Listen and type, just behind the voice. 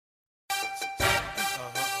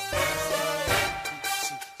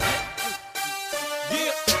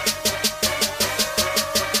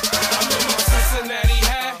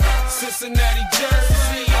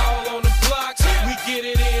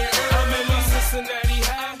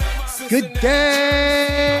Good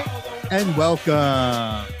day and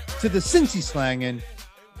welcome to the Cincy Slangin'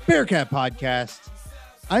 Bearcat Podcast.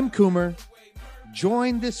 I'm Coomer,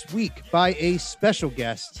 joined this week by a special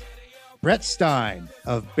guest. Brett Stein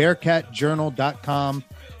of BearcatJournal.com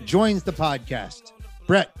joins the podcast.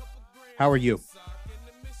 Brett, how are you?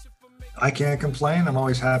 I can't complain. I'm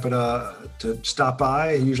always happy to stop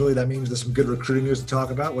by. Usually that means there's some good recruiting news to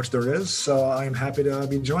talk about, which there is. So I'm happy to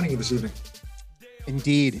be joining you this evening.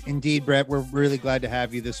 Indeed, Brett. We're really glad to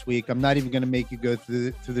have you this week. I'm not even going to make you go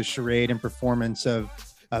through the charade and performance of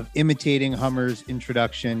imitating Hummer's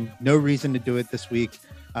introduction. No reason to do it this week.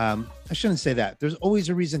 I shouldn't say that. There's always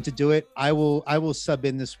a reason to do it. I will sub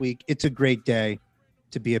in this week. It's a great day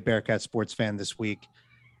to be a Bearcat sports fan this week.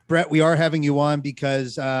 Brett, we are having you on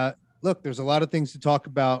because look, there's a lot of things to talk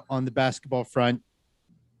about on the basketball front.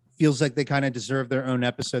 Feels like they kind of deserve their own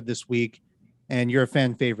episode this week. And you're a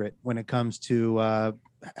fan favorite when it comes to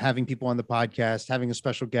having people on the podcast, having a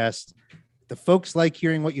special guest. The folks like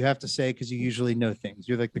hearing what you have to say because you usually know things.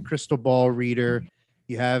 You're like the crystal ball reader.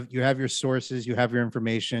 You have your sources, you have your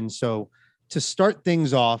information. So to start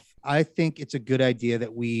things off, I think it's a good idea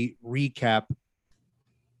that we recap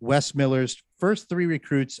Wes Miller's first three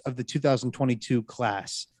recruits of the 2022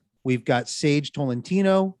 class. We've got Sage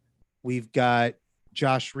Tolentino, we've got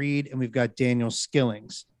Josh Reed, and we've got Daniel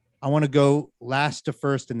Skillings. I want to go last to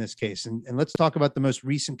first in this case. And let's talk about the most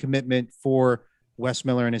recent commitment for Wes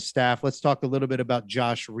Miller and his staff. Let's talk a little bit about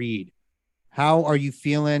Josh Reed. How are you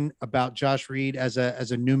feeling about Josh Reed as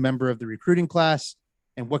a new member of the recruiting class?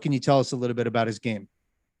 And what can you tell us a little bit about his game?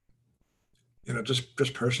 You know, just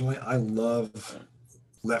personally, I love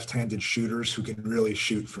left-handed shooters who can really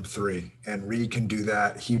shoot from three. And Reed can do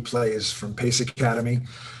that. He plays from Pace Academy.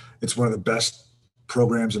 It's one of the best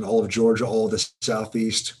programs in all of Georgia, all of the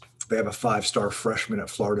Southeast. They have a 5-star freshman at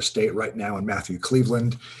Florida State right now in Matthew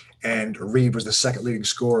Cleveland. And Reed was the second leading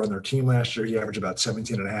scorer on their team last year. He averaged about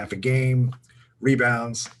 17 and a half a game,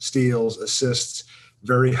 rebounds, steals, assists,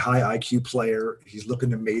 very high IQ player. He's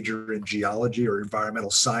looking to major in geology or environmental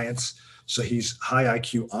science. So he's high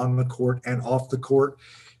IQ on the court and off the court.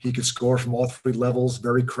 He can score from all three levels,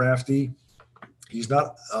 very crafty. He's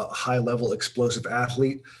not a high-level explosive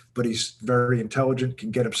athlete, but he's very intelligent,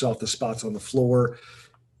 can get himself the spots on the floor,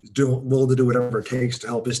 willing to do whatever it takes to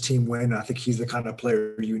help his team win. I think he's the kind of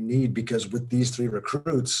player you need because with these three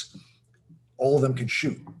recruits, all of them can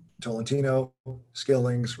shoot. Tolentino,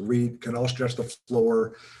 Skillings, Reed can all stretch the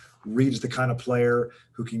floor. Reed's the kind of player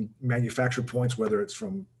who can manufacture points, whether it's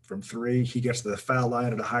from three. He gets to the foul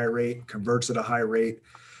line at a high rate, converts at a high rate.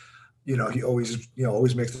 You know, he always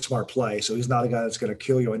makes the smart play. So he's not a guy that's going to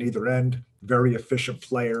kill you on either end. Very efficient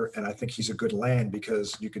player. And I think he's a good land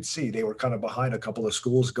because you could see they were kind of behind a couple of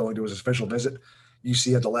schools going to his official visit.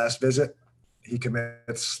 UC at the last visit, he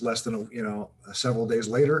commits less than, several days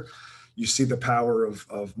later. You see the power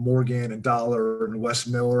of Morgan and Dollar and Wes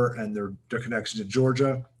Miller and their connection to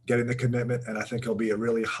Georgia, getting the commitment. And I think he'll be a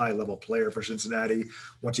really high level player for Cincinnati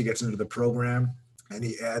once he gets into the program. And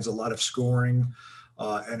he adds a lot of scoring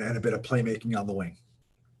and a bit of playmaking on the wing.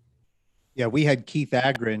 Yeah, we had Keith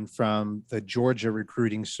Agron from the Georgia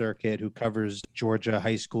recruiting circuit who covers Georgia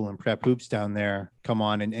high school and prep hoops down there come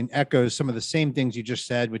on and echoes some of the same things you just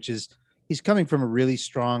said, which is he's coming from a really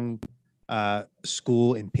strong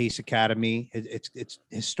school in Pace Academy. It's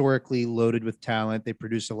historically loaded with talent. They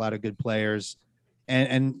produce a lot of good players.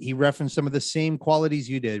 And he referenced some of the same qualities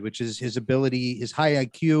you did, which is his ability, his high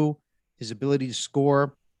IQ, his ability to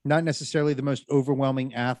score. Not necessarily the most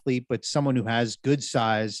overwhelming athlete, but someone who has good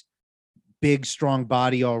size, big, strong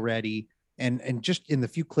body already. And just in the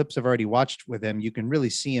few clips I've already watched with him, you can really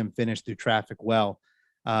see him finish through traffic well.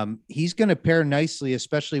 He's going to pair nicely,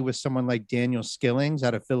 especially with someone like Daniel Skillings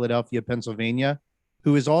out of Philadelphia, Pennsylvania,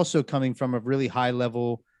 who is also coming from a really high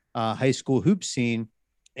level high school hoop scene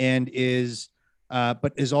and is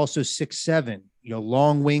also 6'7",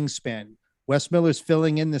 long wingspan. Wes Miller's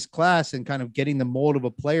filling in this class and kind of getting the mold of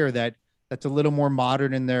a player that's a little more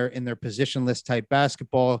modern in their positionless type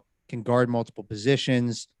basketball, can guard multiple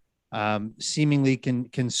positions, seemingly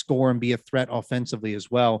can score and be a threat offensively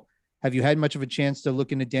as well. Have you had much of a chance to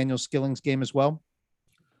look into Daniel Skillings' game as well?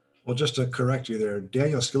 Well, just to correct you there,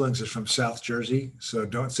 Daniel Skillings is from South Jersey, so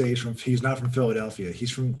don't say he's not from Philadelphia.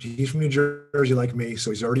 He's from New Jersey like me,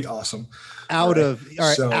 so he's already awesome. Out of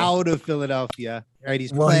Philadelphia, right?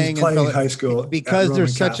 He's playing in high school because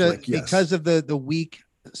there's such Catholic, because of the weak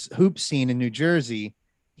hoop scene in New Jersey.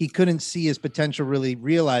 He couldn't see his potential really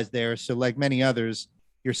realized there. So, like many others,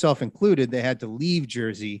 yourself included, they had to leave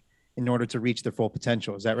Jersey in order to reach their full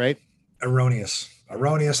potential. Is that right? Erroneous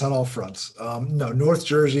on all fronts. No, North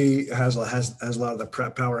Jersey has a lot of the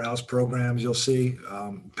prep powerhouse programs. You'll see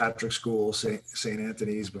Patrick School, St.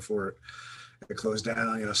 Anthony's before it closed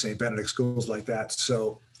down. St. Benedict schools like that.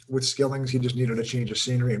 So with Skillings, he just needed a change of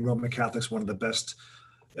scenery, and Roman Catholic's one of the best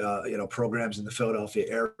programs in the Philadelphia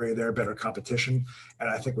area. There, better competition, and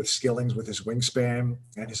I think with Skillings, with his wingspan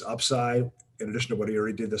and his upside, in addition to what he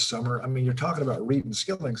already did this summer, I mean, you're talking about Reed and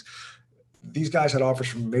Skillings. These guys had offers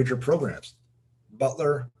from major programs.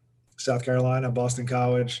 Butler, South Carolina, Boston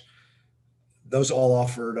College, those all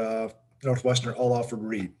offered, Northwestern all offered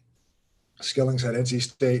Reed. Skillings had NC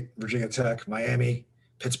State, Virginia Tech, Miami,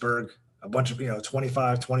 Pittsburgh, a bunch of,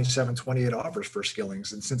 25, 27, 28 offers for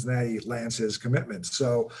Skillings, and Cincinnati lands his commitment.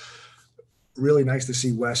 So really nice to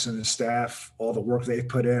see Wes and his staff, all the work they've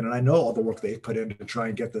put in. And I know all the work they've put in to try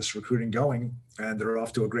and get this recruiting going, and they're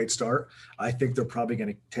off to a great start. I think they're probably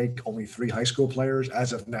going to take only 3 high school players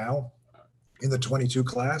as of now in the 22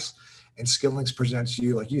 class. And Skillings presents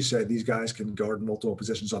you, like you said, these guys can guard multiple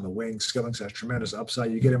positions on the wing. Skillings has tremendous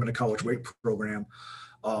upside. You get him in a college weight program.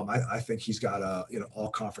 I think he's got a all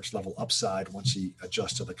conference level upside once he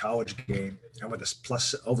adjusts to the college game, and with this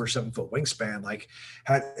plus over 7-foot wingspan. Like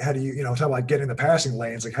how do you talk about getting the passing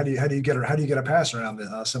lanes? Like how do you get a pass around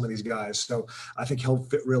some of these guys? So I think he'll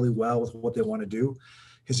fit really well with what they want to do.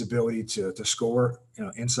 His ability to score,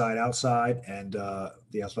 inside, outside, and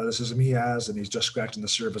the athleticism he has, and he's just scratching the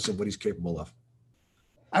surface of what he's capable of.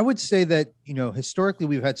 I would say that, historically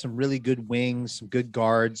we've had some really good wings, some good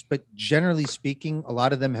guards, but generally speaking, a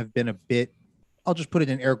lot of them have been a bit, I'll just put it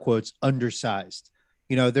in air quotes, undersized.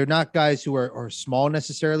 They're not guys who are small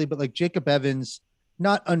necessarily, but like Jacob Evans,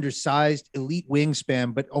 not undersized, elite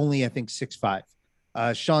wingspan, but only, I think, 6'5".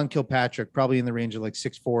 Sean Kilpatrick, probably in the range of like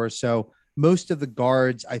 6'4". or so. Most of the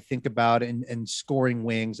guards I think about and scoring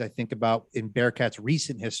wings, I think about in Bearcats'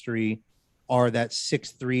 recent history are that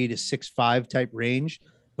 6'3" to 6'5" type range.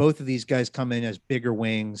 Both of these guys come in as bigger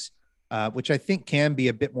wings, which I think can be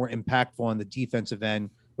a bit more impactful on the defensive end,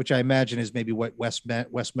 which I imagine is maybe what Wes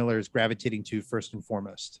Miller is gravitating to first and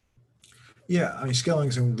foremost. Yeah, I mean,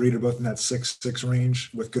 Skillings and Reed are both in that 6'6"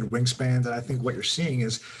 range with good wingspans. And I think what you're seeing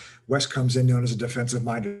is Wes comes in known as a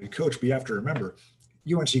defensive-minded coach, but you have to remember,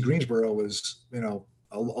 UNC Greensboro was,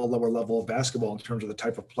 a lower level of basketball in terms of the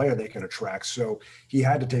type of player they could attract. So he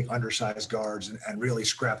had to take undersized guards and really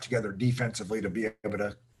scrap together defensively to be able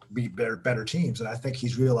to beat better teams. And I think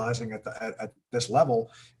he's realizing at this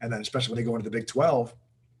level, and then especially when they go into the Big 12,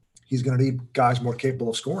 he's going to need guys more capable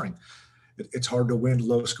of scoring. It's hard to win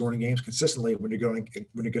low scoring games consistently when you're going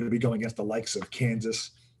to be going against the likes of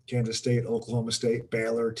Kansas State, Oklahoma State,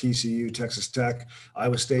 Baylor, TCU, Texas Tech,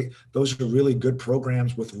 Iowa State. Those are really good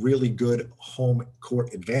programs with really good home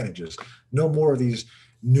court advantages. No more of these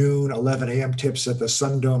noon, 11 a.m. tips at the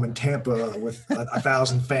Sun Dome in Tampa with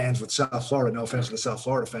 1,000 fans with South Florida. No offense to the South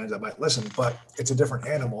Florida fans that might listen, but it's a different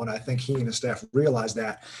animal. And I think he and his staff realized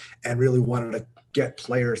that and really wanted to get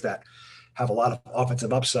players that have a lot of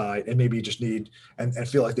offensive upside and maybe just need and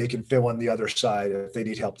feel like they can fill in the other side if they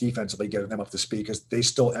need help defensively, getting them up to speed, because they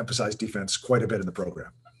still emphasize defense quite a bit in the program.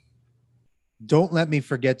 Don't let me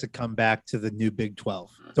forget to come back to the new Big 12.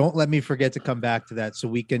 Don't let me forget to come back to that so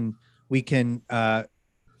we can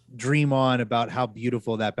dream on about how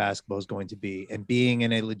beautiful that basketball is going to be, and being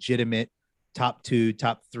in a legitimate top 2,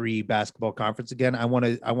 top 3 basketball conference again. I want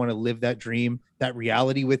to live that dream, that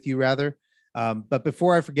reality with you rather. But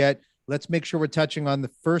before I forget, let's make sure we're touching on the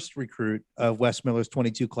first recruit of Wes Miller's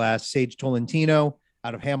 22 class, Sage Tolentino,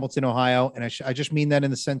 out of Hamilton, Ohio. And I just mean that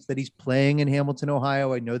in the sense that he's playing in Hamilton,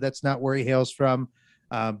 Ohio. I know that's not where he hails from,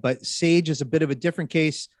 but Sage is a bit of a different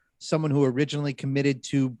case. Someone who originally committed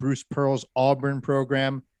to Bruce Pearl's Auburn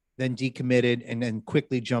program, then decommitted, and then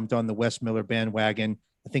quickly jumped on the Wes Miller bandwagon,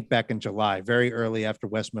 I think back in July, very early after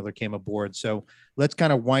Wes Miller came aboard. So let's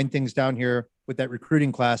kind of wind things down here with that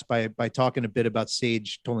recruiting class by talking a bit about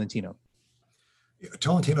Sage Tolentino.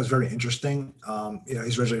 Tolentino is very interesting.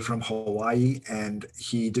 He's originally from Hawaii, and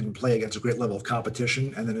he didn't play against a great level of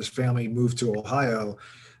competition. And then his family moved to Ohio,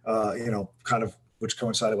 which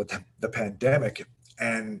coincided with the pandemic.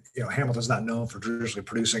 And, Hamilton's not known for traditionally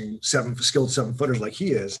producing skilled 7-footers like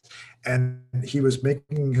he is. And he was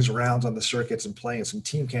making his rounds on the circuits and playing some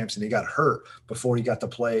team camps, and he got hurt before he got to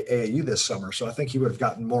play AAU this summer. So I think he would have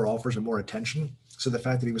gotten more offers and more attention. So the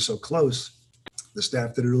fact that he was so close, the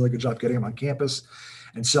staff did a really good job getting him on campus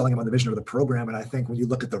and selling him on the vision of the program. And I think when you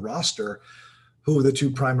look at the roster, who are the 2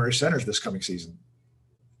 primary centers this coming season?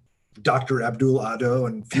 Dr. Abdul Ado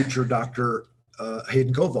and future Dr.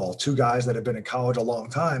 Hayden Koval, 2 guys that have been in college a long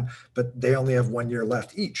time, but they only have 1 year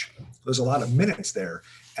left each. There's a lot of minutes there.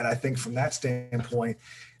 And I think from that standpoint,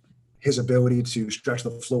 his ability to stretch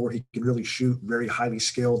the floor. He can really shoot, very highly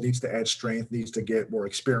skilled, needs to add strength, needs to get more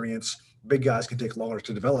experience. Big guys can take longer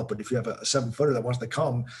to develop, but if you have a 7-footer that wants to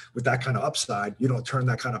come with that kind of upside, you don't turn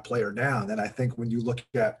that kind of player down. And I think when you look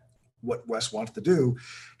at what Wes wants to do,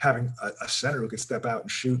 having a center who can step out and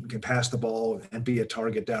shoot and can pass the ball and be a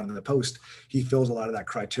target down in the post, he fills a lot of that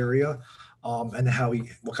criteria. And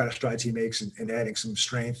what kind of strides he makes in adding some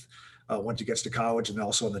strength once he gets to college, and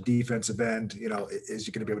also on the defensive end, is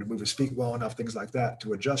he going to be able to move his feet well enough, things like that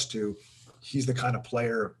to adjust to. He's the kind of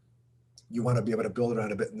player you want to be able to build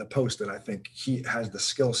around a bit in the post. And I think he has the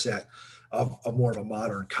skill set of more of a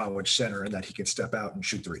modern college center, and that he can step out and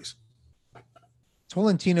shoot threes.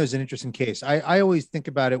 Tolentino is an interesting case. I always think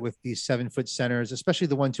about it with these 7-foot centers, especially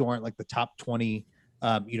the ones who aren't like the top 20,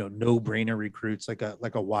 no-brainer recruits, like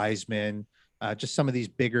a Wiseman, just some of these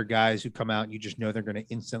bigger guys who come out and you just know they're going to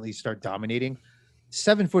instantly start dominating.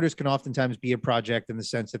 7-footers can oftentimes be a project in the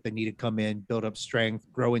sense that they need to come in, build up strength,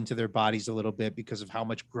 grow into their bodies a little bit because of how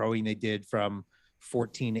much growing they did from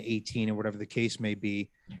 14 to 18 or whatever the case may be.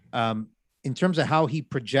 In terms of how he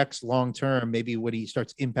projects long-term, maybe when he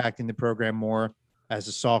starts impacting the program more as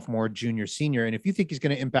a sophomore, junior, senior. And if you think he's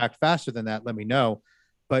going to impact faster than that, let me know.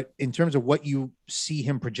 But in terms of what you see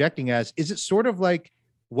him projecting as, is it sort of like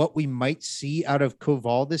what we might see out of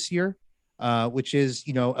Koval this year, which is,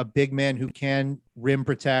 a big man who can rim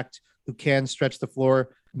protect, who can stretch the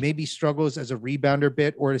floor, maybe struggles as a rebounder a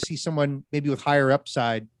bit, or to see someone maybe with higher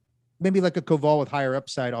upside, maybe like a Koval with higher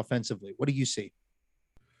upside offensively? What do you see?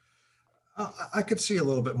 I could see a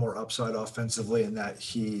little bit more upside offensively in that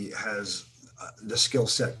he has the skill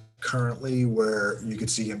set currently where you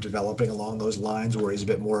could see him developing along those lines, where he's a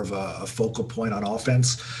bit more of a focal point on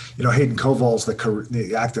offense. Hayden Koval's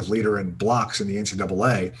the active leader in blocks in the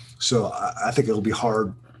NCAA. So I think it'll be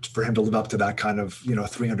hard for him to live up to that kind of,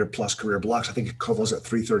 300 plus career blocks. I think Koval's at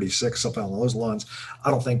 336, something along those lines.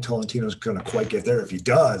 I don't think Tolentino's going to quite get there. If he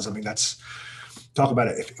does, that's, talk about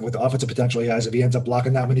it. With the offensive potential he has, if he ends up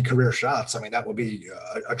blocking that many career shots, that would be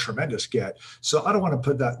a tremendous get. So I don't want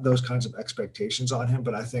to put those kinds of expectations on him,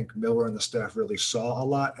 but I think Miller and the staff really saw a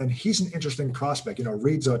lot. And he's an interesting prospect.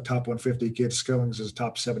 Reed's a top 150 kid. Skillings is a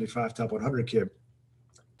top 75, top 100 kid.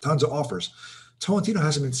 Tons of offers. Tolentino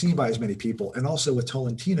hasn't been seen by as many people. And also with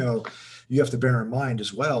Tolentino, you have to bear in mind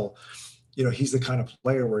as well, he's the kind of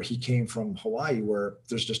player where he came from Hawaii, where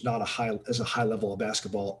there's just not a high level of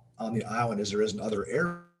basketball on the island as there is in other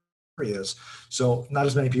areas. So not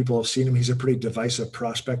as many people have seen him. He's a pretty divisive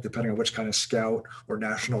prospect, depending on which kind of scout or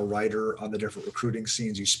national writer on the different recruiting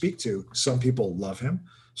scenes you speak to. Some people love him.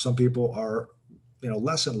 Some people are,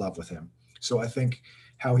 less in love with him. So I think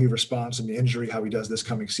how he responds to the injury, how he does this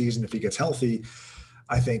coming season, if he gets healthy,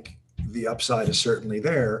 I think the upside is certainly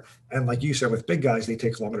there. And like you said, with big guys, they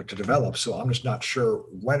take longer to develop. So I'm just not sure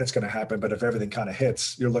when it's going to happen. But if everything kind of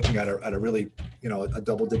hits, you're looking at a really, a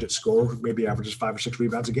double-digit score who maybe averages 5 or 6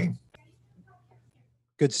 rebounds a game.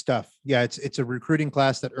 Good stuff. Yeah, it's a recruiting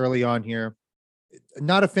class that early on here,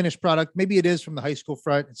 not a finished product. Maybe it is from the high school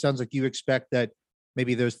front. It sounds like you expect that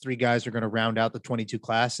maybe those 3 guys are going to round out the 22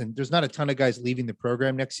 class. And there's not a ton of guys leaving the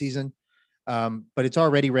program next season. But it's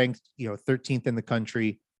already ranked, 13th in the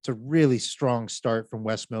country. It's a really strong start from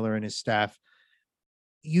Wes Miller and his staff.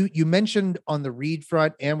 You mentioned on the Reed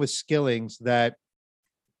front and with Skillings that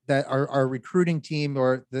our recruiting team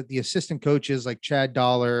or the assistant coaches like Chad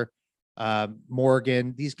Dollar,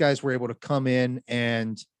 Morgan, these guys were able to come in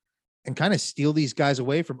and kind of steal these guys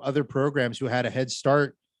away from other programs who had a head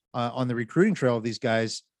start on the recruiting trail of these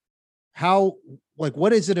guys.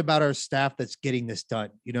 What is it about our staff that's getting this done?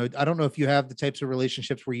 I don't know if you have the types of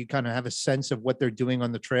relationships where you kind of have a sense of what they're doing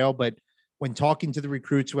on the trail, but when talking to the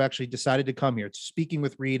recruits who actually decided to come here, speaking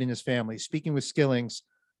with Reed and his family, speaking with Skillings,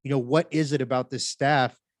 what is it about this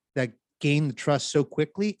staff that gained the trust so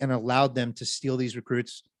quickly and allowed them to steal these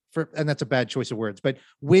recruits and that's a bad choice of words, but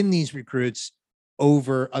win these recruits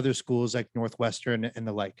over other schools like Northwestern and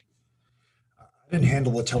the like? I didn't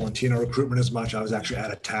handle the Tolentino recruitment as much. I was actually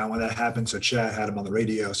out of town when that happened. So Chad had him on the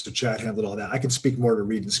radio. So Chad handled all that. I can speak more to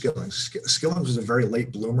Reed and Skillings. Skillings was a very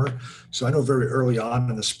late bloomer. So I know very early on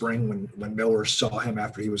in the spring when Miller saw him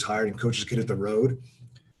after he was hired and coaches could hit the road,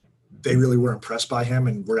 they really were impressed by him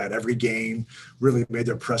and were at every game, really made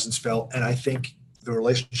their presence felt. And I think the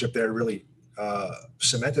relationship there really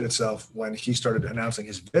cemented itself when he started announcing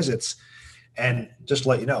his visits. And just to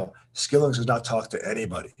let you know, Skillings has not talked to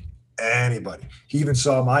anybody. He even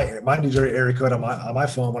saw my New Jersey area code on my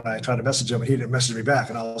phone when I tried to message him, and he didn't message me back.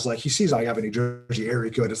 And I was like, he sees I have a New Jersey area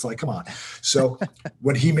code. It's like, come on. So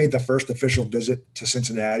when he made the first official visit to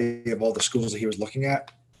Cincinnati of all the schools that he was looking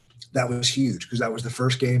at, that was huge because that was the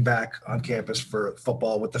first game back on campus for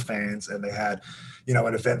football with the fans. And they had,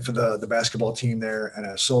 an event for the basketball team there and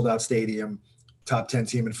a sold out stadium, top 10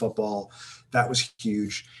 team in football. That was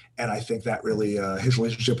huge. And I think that really, his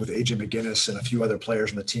relationship with AJ McGinnis and a few other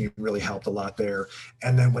players on the team really helped a lot there.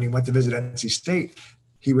 And then when he went to visit NC State,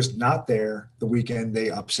 he was not there the weekend they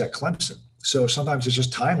upset Clemson. So sometimes it's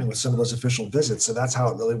just timing with some of those official visits. So that's how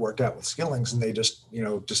it really worked out with Skillings. And they just,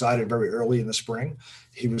 decided very early in the spring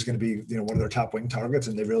he was going to be, one of their top wing targets.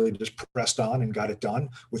 And they really just pressed on and got it done.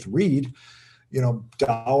 With Reed,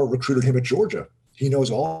 Dower recruited him at Georgia. He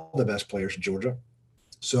knows all the best players in Georgia.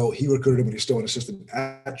 So he recruited him when he was still an assistant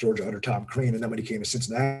at Georgia under Tom Crean. And then when he came to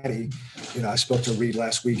Cincinnati, I spoke to Reed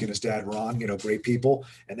last week and his dad, Ron, great people.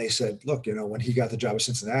 And they said, look, when he got the job at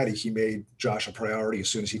Cincinnati, he made Josh a priority as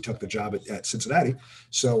soon as he took the job at Cincinnati.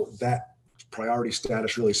 So that priority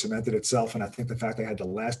status really cemented itself. And I think the fact they had the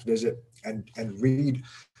last visit and Reed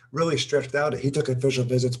really stretched out. He took official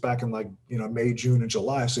visits back in May, June, and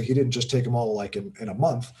July. So he didn't just take them all in a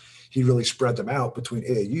month. He really spread them out between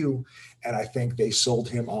AAU. And I think they sold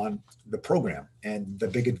him on the program. And the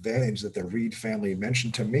big advantage that the Reed family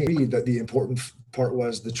mentioned to me, that the important part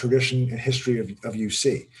was the tradition and history of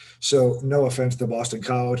UC. So no offense to Boston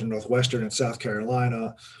College and Northwestern and South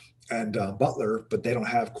Carolina and Butler, but they don't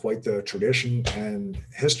have quite the tradition and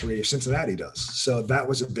history Cincinnati does. So that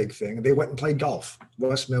was a big thing. And they went and played golf.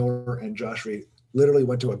 Wes Miller and Josh Reed literally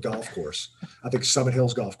went to a golf course, I think Summit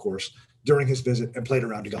Hills golf course, during his visit and played a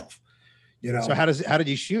round of golf. So how did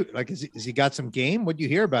he shoot? Like, is he got some game? What do you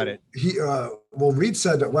hear about it? Reed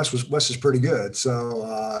said that Wes is pretty good.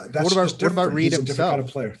 So that's what about Reed himself? He's a different kind of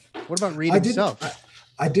player. What about Reed himself?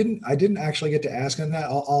 I didn't actually get to ask him that.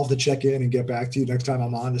 I'll have to check in and get back to you next time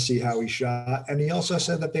I'm on to see how he shot. And he also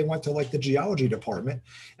said that they went to the geology department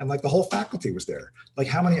and the whole faculty was there.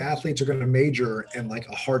 How many athletes are going to major in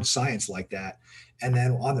a hard science like that? And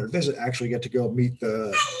then on their visit, actually get to go meet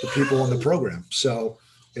the people in the program. So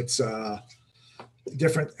it's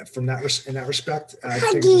different in that respect. I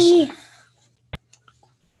think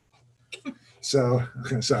so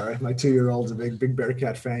sorry, my 2-year-old's a big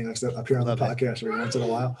Bearcat fan. He likes to appear on the podcast every once in a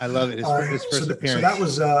while. I love it. His first appearance. So that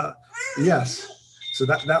was yes. So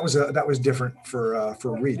that was different for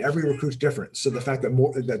Reed. Every recruit's different. So the fact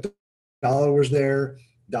that Dollar was there,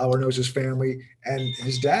 Dollar knows his family, and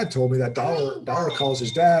his dad told me that Dollar calls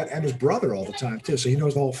his dad and his brother all the time too. So he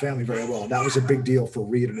knows the whole family very well. And that was a big deal for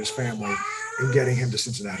Reed and his family in getting him to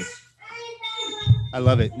Cincinnati. I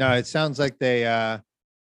love it. No, it sounds like they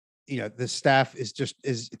the staff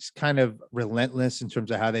it's kind of relentless in terms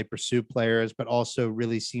of how they pursue players, but also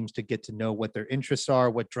really seems to get to know what their interests are,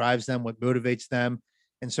 what drives them, what motivates them.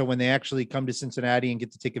 And so when they actually come to Cincinnati and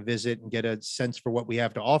get to take a visit and get a sense for what we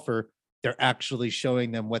have to offer, they're actually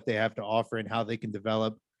showing them what they have to offer and how they can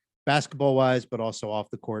develop basketball wise, but also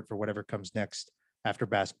off the court for whatever comes next after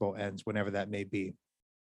basketball ends, whenever that may be.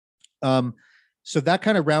 So that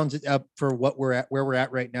kind of rounds it up for where we're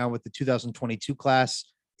at right now with the 2022 class.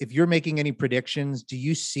 If you're making any predictions, do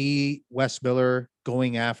you see Wes Miller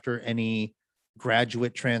going after any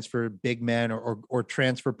graduate transfer big men or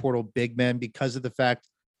transfer portal big men because of the fact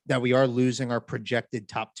that we are losing our projected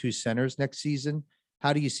top 2 centers next season?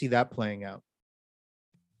 How do you see that playing out?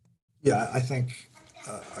 Yeah, I think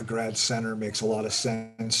a grad center makes a lot of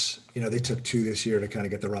sense. They took 2 this year to kind of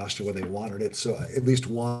get the roster where they wanted it. So at least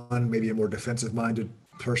one, maybe a more defensive minded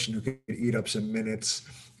person who could eat up some minutes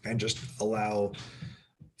and just allow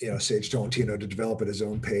Sage Tolentino to develop at his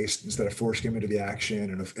own pace instead of forcing him into the action.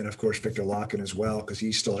 And of course, Victor Locken as well, because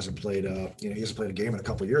he still hasn't played, he hasn't played a game in a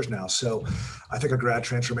couple of years now. So I think a grad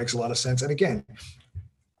transfer makes a lot of sense. And again,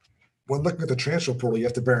 when looking at the transfer portal, you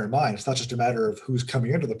have to bear in mind, it's not just a matter of who's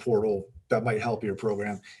coming into the portal that might help your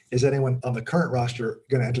program. Is anyone on the current roster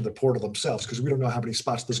going to enter the portal themselves? Because we don't know how many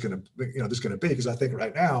spots there's going to be. Because I think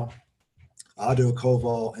right now, Ado,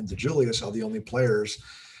 Koval, and DeJulius are the only players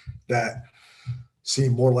that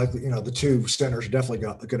seem more likely. The 2 centers are definitely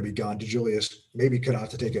going to be gone. DeJulius maybe could have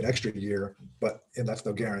to take an extra year, and that's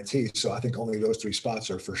no guarantee. So I think only those 3 spots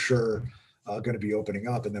are for sure going to be opening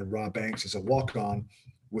up. And then Rob Banks is a walk-on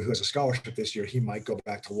who has a scholarship this year. He might go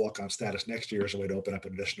back to walk-on status next year as a way to open up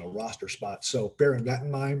an additional roster spot. So bearing that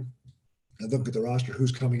in mind, and look at the roster,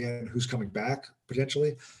 who's coming in, who's coming back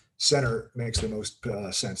potentially, center makes the most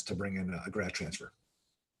sense to bring in a grad transfer.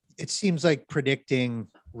 It seems like predicting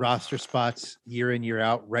roster spots year in, year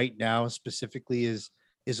out right now specifically is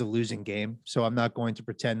a losing game. So I'm not going to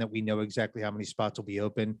pretend that we know exactly how many spots will be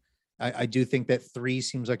open. I do think that 3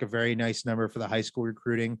 seems like a very nice number for the high school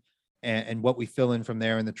recruiting, and what we fill in from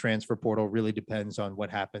there in the transfer portal really depends on what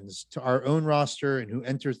happens to our own roster and who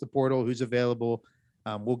enters the portal, who's available.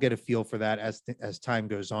 We'll get a feel for that as time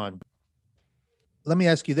goes on. Let me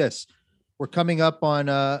ask you this. We're coming up on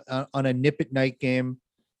a nip at night game.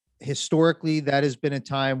 Historically, that has been a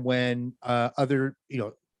time when other,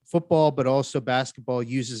 football, but also basketball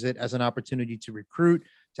uses it as an opportunity to recruit,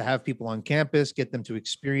 to have people on campus, get them to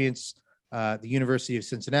experience the University of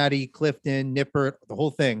Cincinnati, Clifton, Nippert, the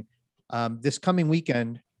whole thing. This coming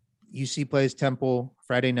weekend, UC plays Temple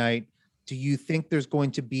Friday night. Do you think there's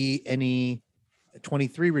going to be any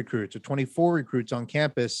 23 recruits or 24 recruits on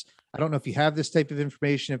campus? I don't know if you have this type of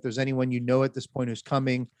information, if there's anyone at this point who's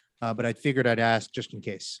coming, but I figured I'd ask just in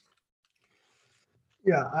case.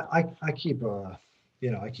 Yeah, I keep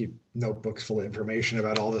I keep notebooks full of information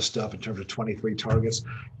about all this stuff in terms of 23 targets.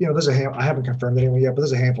 There's I haven't confirmed anyone yet, but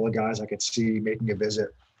there's a handful of guys I could see making a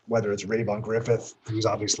visit, whether it's Rayvon Griffith, who's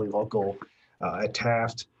obviously local at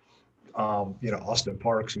Taft, Austin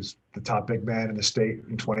Parks, who's the top big man in the state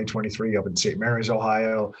in 2023 up in St. Mary's,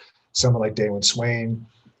 Ohio. Someone like Daylon Swain,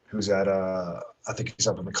 who's at I think he's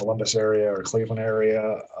up in the Columbus area or Cleveland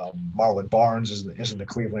area. Marlon Barnes is in the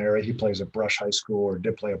Cleveland area. He plays at Brush High School, or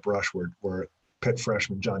did play at Brush, where Pitt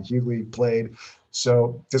freshman John Hughley played.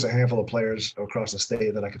 So there's a handful of players across the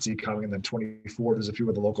state that I could see coming. And then 24, there's a few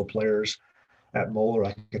of the local players at Moeller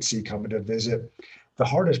I could see coming to visit. The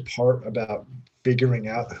hardest part about figuring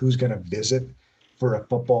out who's going to visit for a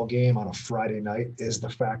football game on a Friday night is the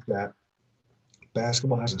fact that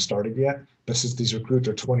basketball hasn't started yet, but since these recruits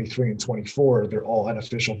are 23 and 24, they're all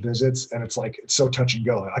unofficial visits, and it's so touch and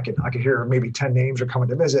go. I can hear maybe 10 names are coming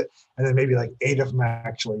to visit, and then maybe like 8 of them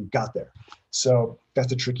actually got there. So that's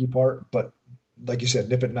the tricky part. But like you said,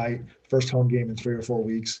 nip at night, first home game in 3 or 4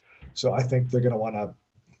 weeks. So I think they're going to want to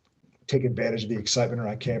take advantage of the excitement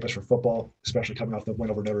around campus for football, especially coming off the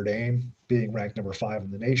win over Notre Dame, being ranked number 5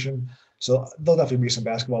 in the nation. So there'll definitely be some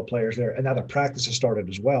basketball players there. And now the practice has started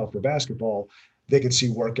as well for basketball. They can see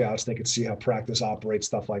workouts, they can see how practice operates,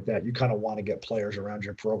 stuff like that. You kind of want to get players around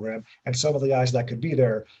your program. And some of the guys that could be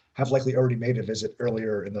there have likely already made a visit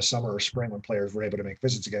earlier in the summer or spring when players were able to make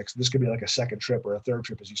visits again. So this could be like a second trip or a third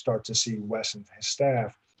trip as you start to see Wes and his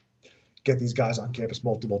staff get these guys on campus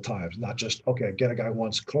multiple times, not just, okay, get a guy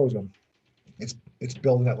once, close them. It's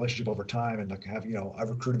building that relationship over time, and like I've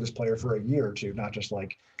recruited this player for a year or two, not just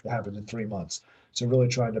like it happened in 3 months. So really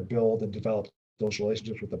trying to build and develop those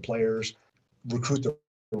relationships with the players, recruit the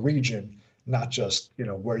region, not just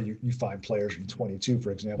where you find players from 22,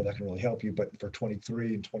 for example, that can really help you, but for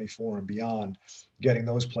 23 and 24 and beyond, getting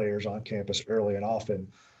those players on campus early and often,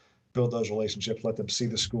 build those relationships, let them see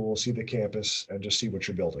the school, see the campus, and just see what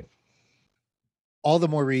you're building. All the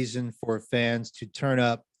more reason for fans to turn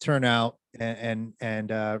out, and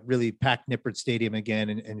really pack Nippert Stadium again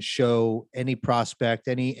and show any prospect,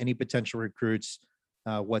 any potential recruits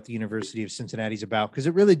what the University of Cincinnati is about, because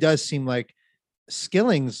it really does seem like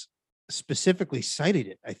Skillings specifically cited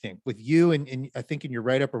it, I think, with you and I think in your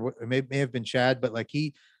write-up, or it may have been Chad, but like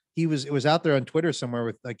it was out there on Twitter somewhere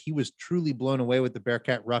with like he was truly blown away with the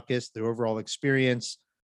Bearcat Ruckus, the overall experience.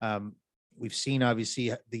 We've seen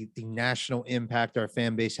obviously the national impact our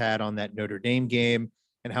fan base had on that Notre Dame game,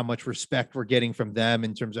 and how much respect we're getting from them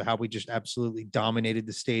in terms of how we just absolutely dominated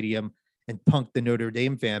the stadium and punked the Notre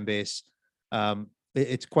Dame fan base.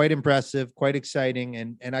 It's quite impressive, quite exciting.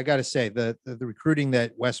 And I got to say the recruiting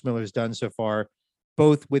that Wes Miller has done so far,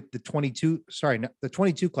 both with the 22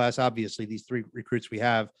 class, obviously these 3 recruits we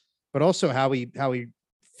have, but also how he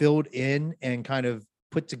filled in and kind of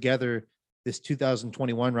put together this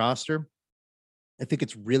 2021 roster. I think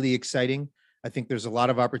it's really exciting. I think there's a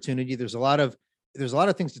lot of opportunity. There's a lot of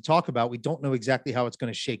things to talk about. We don't know exactly how it's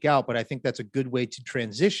going to shake out, but I think that's a good way to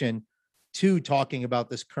transition to talking about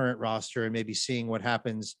this current roster and maybe seeing what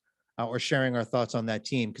happens or sharing our thoughts on that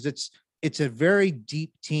team. Because it's a very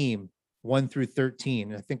deep team, 1 through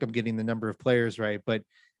 13. I think I'm getting the number of players right, but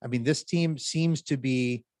I mean, this team seems to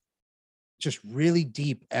be just really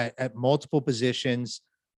deep at multiple positions.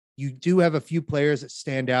 You do have a few players that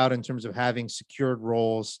stand out in terms of having secured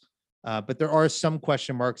roles, but there are some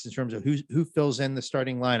question marks in terms of who fills in the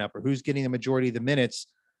starting lineup or who's getting the majority of the minutes.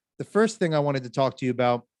 The first thing I wanted to talk to you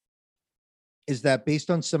about is that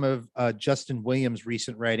based on some of Justin Williams'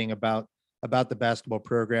 recent writing about the basketball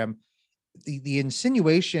program, the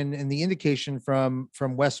insinuation and the indication from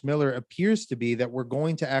Wes Miller appears to be that we're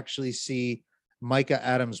going to actually see Micah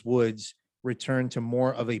Adams Woods return to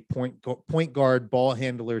more of a point guard, ball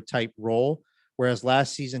handler type role, whereas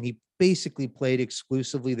last season he basically played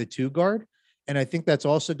exclusively the 2 guard. And I think that's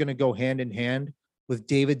also going to go hand in hand with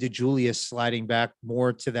David DeJulius sliding back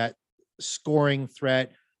more to that scoring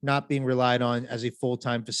threat, not being relied on as a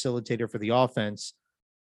full-time facilitator for the offense.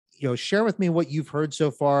 share with me what you've heard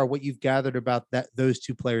so far, what you've gathered about those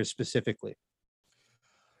two players specifically.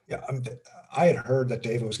 Yeah, I had heard that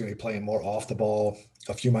David was going to be playing more off the ball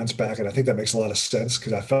a few months back, and I think that makes a lot of sense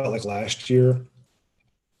because I felt like last year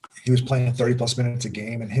he was playing 30 plus minutes a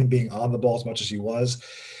game, and him being on the ball as much as he was,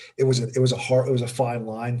 it was a fine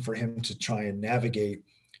line for him to try and navigate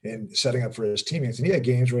in setting up for his teammates. And he had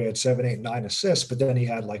games where he had 7, 8, 9 assists, but then he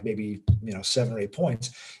had like maybe 7 or 8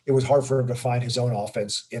 points. It was hard for him to find his own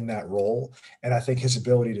offense in that role. And I think his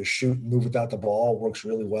ability to shoot and move without the ball works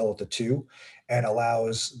really well at the two, and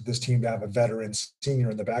allows this team to have a veteran senior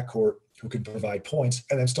in the backcourt who can provide points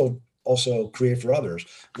and then still also create for others.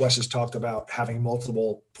 Wes has talked about having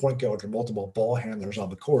multiple point guards or multiple ball handlers on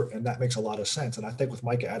the court, and that makes a lot of sense. And I think with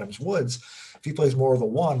Micah Adams-Woods, if he plays more of the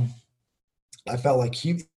one, I felt like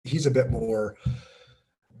he's a bit more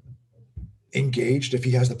engaged if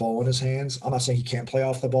he has the ball in his hands. I'm not saying he can't play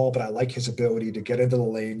off the ball, but I like his ability to get into the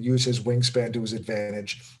lane, use his wingspan to his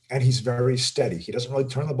advantage, and he's very steady. He doesn't really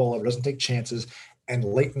turn the ball over, doesn't take chances, and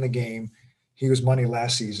late in the game, he was money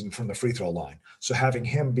last season from the free throw line. So having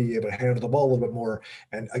him be able to handle the ball a little bit more,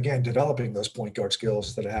 and again, developing those point guard skills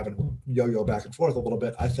instead of having yo-yo back and forth a little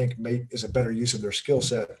bit, I think is a better use of their skill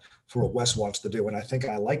set for what Wes wants to do. And I think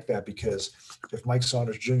I like that because if Mike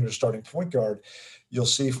Saunders Jr. is starting point guard, you'll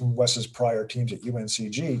see from Wes's prior teams at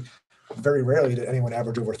UNCG, very rarely did anyone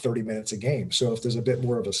average over 30 minutes a game. So if there's a bit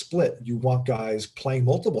more of a split, you want guys playing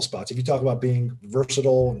multiple spots. If you talk about being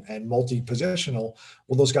versatile and multi-positional,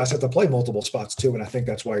 well, those guys have to play multiple spots too. And I think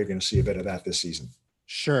that's why you're going to see a bit of that this season.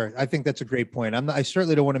 Sure. I think that's a great point. I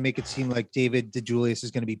certainly don't want to make it seem like David DeJulius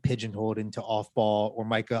is going to be pigeonholed into off ball, or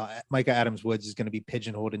Micah Adams-Woods is going to be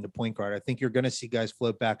pigeonholed into point guard. I think you're going to see guys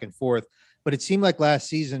float back and forth, but it seemed like last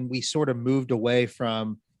season we sort of moved away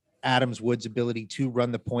from Adams-Woods' ability to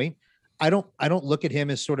run the point. I don't look at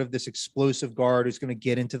him as sort of this explosive guard who's going to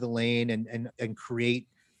get into the lane and create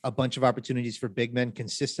a bunch of opportunities for big men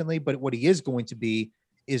consistently. But what he is going to be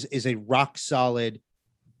is a rock solid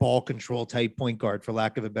ball control type point guard, for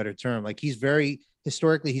lack of a better term. Like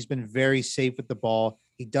historically, he's been very safe with the ball.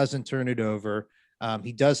 He doesn't turn it over.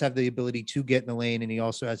 He does have the ability to get in the lane, and he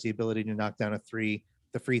also has the ability to knock down a three.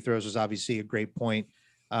 The free throws was obviously a great point.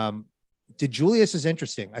 DeJulius is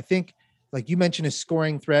interesting. I think, like you mentioned, his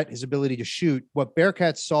scoring threat, his ability to shoot. What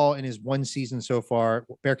Bearcats saw in his one season so far,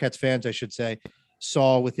 Bearcats fans, I should say,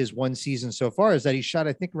 saw with his one season so far, is that he shot,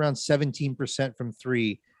 I think, around 17% from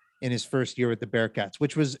three in his first year with the Bearcats,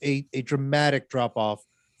 which was a dramatic drop off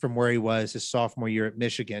from where he was his sophomore year at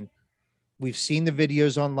Michigan. We've seen the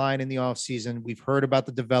videos online in the offseason. We've heard about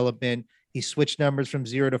the development. He switched numbers from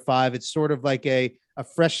 0 to 5. It's sort of like a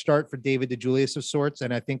fresh start for David DeJulius of sorts.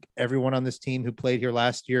 And I think everyone on this team who played here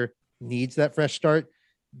last year needs that fresh start.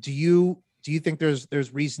 Do you think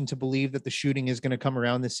there's reason to believe that the shooting is going to come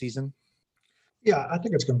around this season? Yeah, I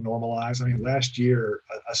think it's going to normalize. I mean, last year,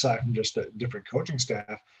 aside from just a different coaching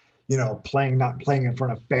staff, not playing in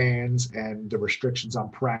front of fans and the restrictions on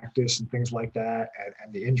practice and things like that,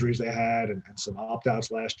 and the injuries they had and some opt-outs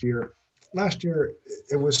last year. Last year,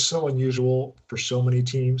 it was so unusual for so many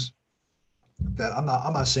teams that I'm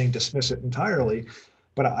not saying dismiss it entirely,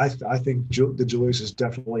 but I think DeJulius is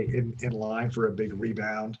definitely in line for a big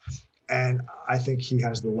rebound. And I think he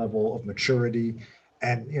has the level of maturity.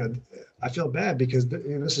 And, I feel bad because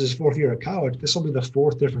this is his fourth year at college. This will be the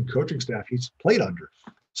fourth different coaching staff he's played under.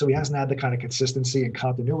 So he hasn't had the kind of consistency and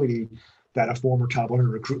continuity that a former top 100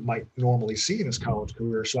 recruit might normally see in his college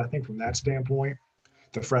career. So I think from that standpoint,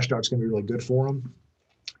 the fresh start's going to be really good for him.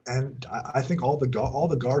 And I think all the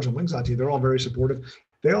guards and wings on the team, they're all very supportive.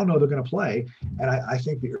 They all know they're going to play. And I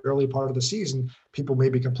think the early part of the season, people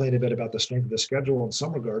maybe complain a bit about the strength of the schedule in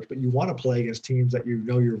some regards, but you want to play against teams that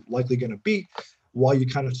you're likely going to beat while you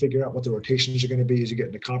kind of figure out what the rotations are going to be as you get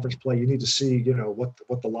into conference play. You need to see,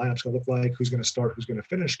 what the lineup's going to look like, who's going to start, who's going to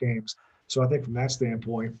finish games. So I think from that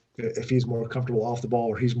standpoint, if he's more comfortable off the ball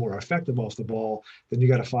or he's more effective off the ball, then you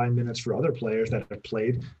got to find minutes for other players that have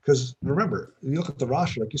played. Because remember, you look at the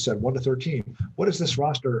roster, like you said, 1 to 13. What does this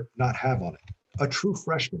roster not have on it? A true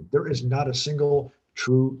freshman. There is not a single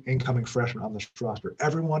true incoming freshman on this roster.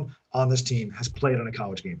 Everyone on this team has played on a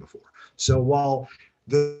college game before. So while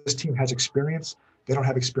this team has experience, they don't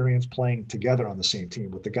have experience playing together on the same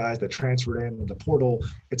team with the guys that transferred in the portal.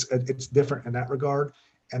 It's different in that regard.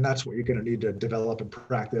 And that's what you're going to need to develop and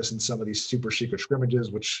practice in some of these super secret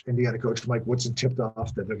scrimmages, which Indiana coach Mike Woodson tipped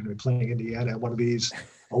off that they're going to be playing Indiana at one of these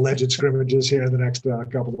alleged scrimmages here in the next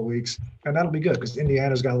couple of weeks. And that'll be good because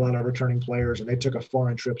Indiana's got a lot of returning players and they took a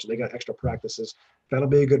foreign trip, so they got extra practices. That'll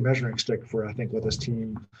be a good measuring stick for, I think, what this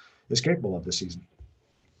team is capable of this season.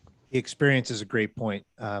 The experience is a great point.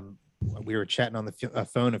 we were chatting on the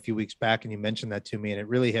phone a few weeks back, and you mentioned that to me, and it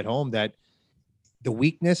really hit home that the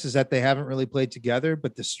weakness is that they haven't really played together,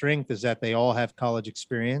 but the strength is that they all have college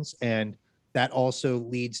experience. And that also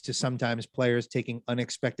leads to sometimes players taking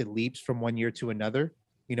unexpected leaps from one year to another.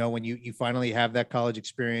 You know, when you finally have that college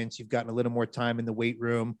experience, you've gotten a little more time in the weight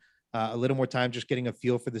room, a little more time just getting a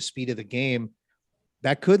feel for the speed of the game.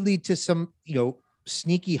 That could lead to some,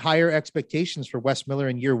 sneaky higher expectations for Wes Miller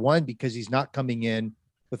in year one, because he's not coming in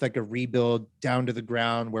with like a rebuild down to the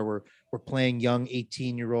ground where we're playing young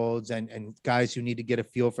 18-year-olds and guys who need to get a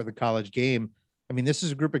feel for the college game. I mean, this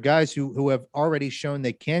is a group of guys who have already shown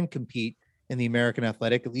they can compete in the American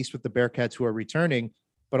Athletic, at least with the Bearcats who are returning,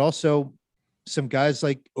 but also some guys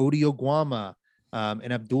like Odi Oguama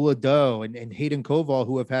and Abdullah Doe and Hayden Koval,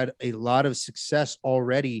 who have had a lot of success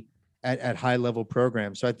already at high level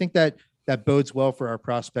programs. So I think that bodes well for our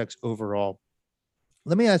prospects overall.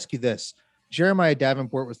 Let me ask you this. Jeremiah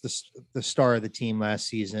Davenport was the star of the team last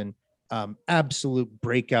season. Absolute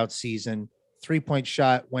breakout season. 3-point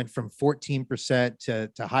shot went from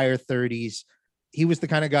 14% to higher 30s. He was the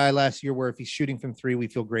kind of guy last year where if he's shooting from three, we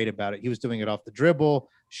feel great about it. He was doing it off the dribble,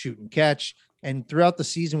 shoot and catch. And throughout the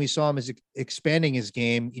season, we saw him as expanding his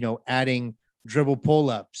game, adding dribble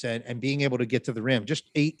pull-ups and being able to get to the rim.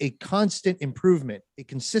 Just a constant improvement, a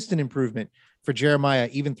consistent improvement for Jeremiah,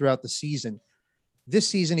 even throughout the season. This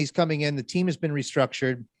season, he's coming in. The team has been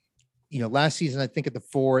restructured. Last season, I think at the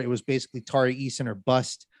 4, it was basically Tari Eason or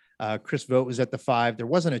bust. Chris Vogt was at the 5. There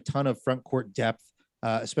wasn't a ton of front court depth,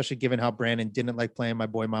 especially given how Brandon didn't like playing my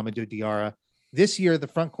boy Mamadou Diarra. This year, the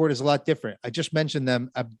front court is a lot different. I just mentioned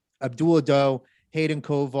them. Abdullah Doe, Hayden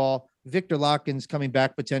Koval, Victor Lockins coming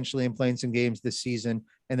back potentially and playing some games this season,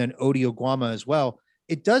 and then Odi Oguama as well.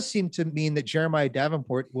 It does seem to mean that Jeremiah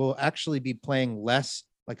Davenport will actually be playing less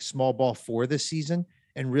like small ball 4 this season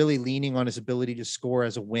and really leaning on his ability to score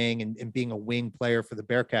as a wing and being a wing player for the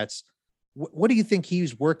Bearcats. What do you think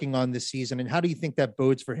he's working on this season, and how do you think that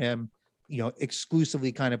bodes for him,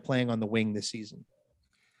 exclusively kind of playing on the wing this season?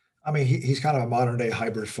 I mean, he's kind of a modern day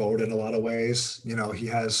hybrid forward in a lot of ways. He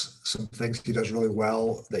has some things he does really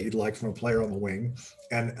well that you'd like from a player on the wing.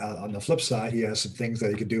 And on the flip side, he has some things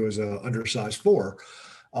that he could do as an undersized 4.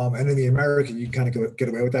 And in the American, you kind of get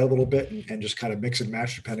away with that a little bit and just kind of mix and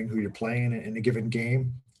match depending who you're playing in a given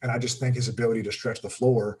game. And I just think his ability to stretch the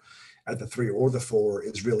floor at the 3 or the 4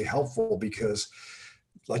 is really helpful because,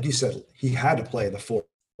 like you said, he had to play the 4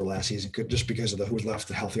 last season just because of who was left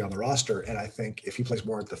healthy on the roster. And I think if he plays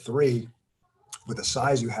more at the 3 with the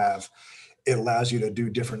size you have, it allows you to do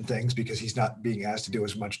different things because he's not being asked to do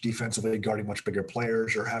as much defensively, guarding much bigger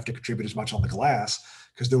players or have to contribute as much on the glass,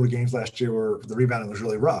 because there were games last year where the rebounding was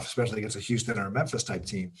really rough, especially against a Houston or a Memphis type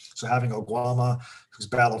team. So having Oguama, who's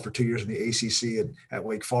battled for 2 years in the ACC at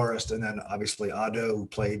Wake Forest, and then obviously Ado, who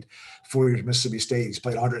played 4 years at Mississippi State. He's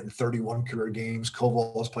played 131 career games.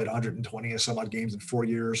 Koval has played 120 some odd games in 4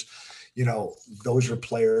 years. Those are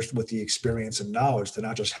players with the experience and knowledge to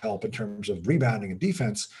not just help in terms of rebounding and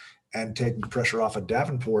defense and taking pressure off of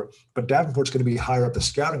Davenport, but Davenport's going to be higher up the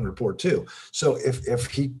scouting report too. So if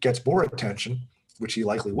he gets more attention, which he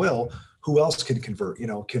likely will, who else can convert?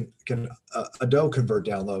 Can Ado convert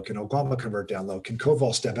down low? Can Oguama convert down low? Can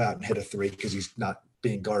Koval step out and hit a 3 because he's not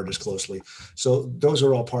being guarded as closely? So those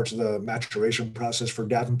are all parts of the maturation process for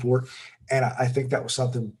Davenport. And I think that was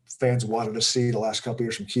something fans wanted to see the last couple of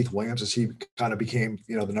years from Keith Williams as he kind of became,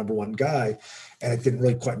 the number one guy, and it didn't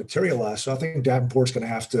really quite materialize. So I think Davenport's going to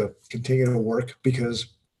have to continue to work because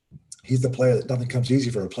he's the player that nothing comes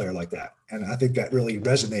easy for a player like that. And I think that really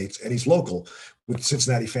resonates, and he's local with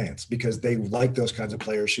Cincinnati fans because they like those kinds of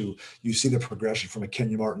players who you see the progression from a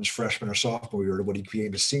Kenyon Martin's freshman or sophomore year to what he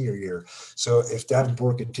became his senior year. So if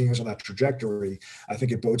Davenport continues on that trajectory, I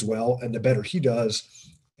think it bodes well. And the better he does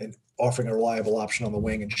in offering a reliable option on the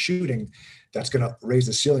wing and shooting, that's going to raise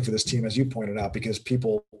the ceiling for this team, as you pointed out, because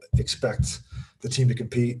people expect the team to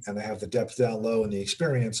compete and they have the depth down low and the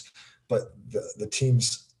experience, but the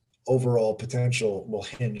team's overall potential will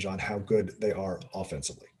hinge on how good they are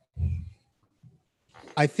offensively.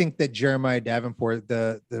 I think that Jeremiah Davenport,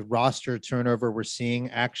 the roster turnover we're seeing,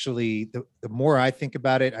 actually, the more I think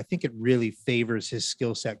about it, I think it really favors his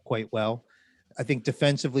skill set quite well. I think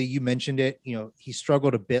defensively, you mentioned it, he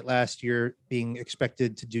struggled a bit last year being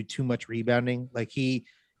expected to do too much rebounding.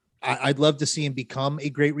 I'd love to see him become a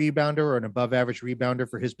great rebounder or an above average rebounder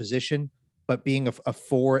for his position, but being a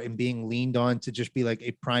 4 and being leaned on to just be like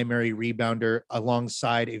a primary rebounder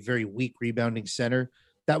alongside a very weak rebounding center,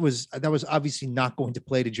 that was obviously not going to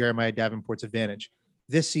play to Jeremiah Davenport's advantage.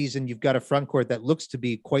 This season, you've got a front court that looks to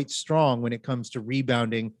be quite strong when it comes to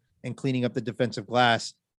rebounding and cleaning up the defensive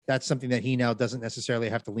glass. that's something that he now doesn't necessarily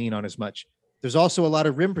have to lean on as much. There's also a lot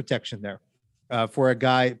of rim protection there for a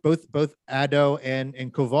guy. Both Ado and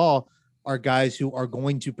Koval are guys who are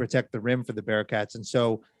going to protect the rim for the Bearcats. And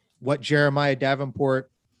so what Jeremiah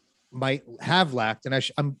Davenport might have lacked, and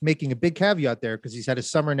I'm making a big caveat there because he's had a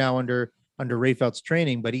summer now under Ray Felt's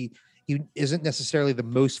training, but he isn't necessarily the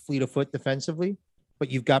most fleet of foot defensively,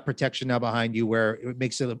 but you've got protection now behind you where it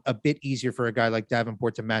makes it a bit easier for a guy like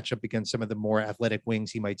Davenport to match up against some of the more athletic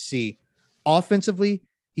wings he might see. Offensively,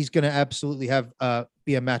 he's going to absolutely have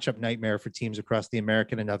be a matchup nightmare for teams across the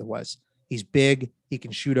American and otherwise. He's big. He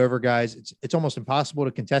can shoot over guys. It's almost impossible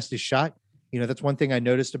to contest his shot. You know, that's one thing I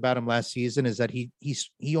noticed about him last season is that he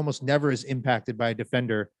almost never is impacted by a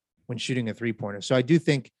defender when shooting a three-pointer. So I do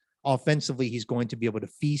think offensively he's going to be able to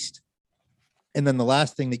feast. And then the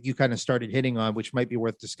last thing that you kind of started hitting on, which might be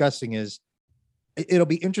worth discussing, is it'll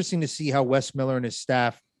be interesting to see how Wes Miller and his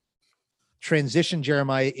staff transition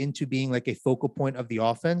Jeremiah into being like a focal point of the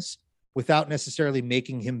offense without necessarily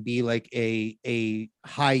making him be like a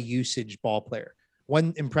high usage ball player.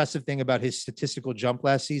 One impressive thing about his statistical jump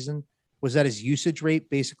last season was that his usage rate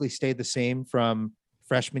basically stayed the same from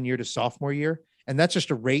freshman year to sophomore year. And that's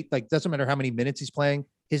just a rate, like doesn't matter how many minutes he's playing.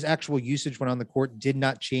 His actual usage when on the court did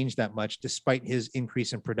not change that much despite his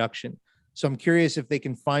increase in production. So I'm curious if they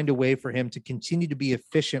can find a way for him to continue to be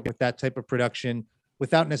efficient with that type of production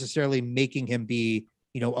without necessarily making him be,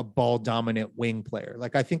 you know, a ball dominant wing player.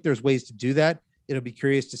 Like, I think there's ways to do that. It'll be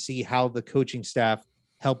curious to see how the coaching staff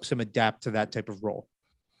helps him adapt to that type of role.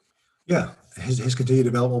 Yeah. His continued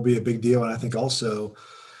development will be a big deal. And I think also,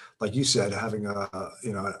 like you said, having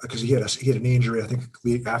because he had a knee injury, I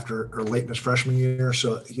think after or late in his freshman year.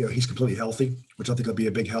 So, you know, he's completely healthy, which I think will be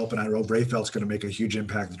a big help. And I know Ray Felt's going to make a huge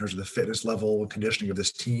impact in terms of the fitness level and conditioning of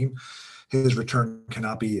this team. His return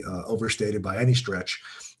cannot be overstated by any stretch.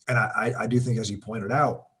 And I do think, as you pointed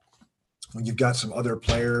out, when you've got some other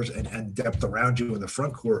players and depth around you in the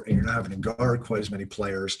front court and you're not having to guard quite as many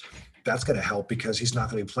players, that's going to help because he's not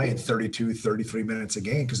going to be playing 32, 33 minutes a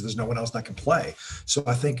game because there's no one else that can play. So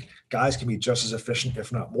I think guys can be just as efficient,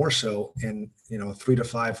 if not more so, in 3 to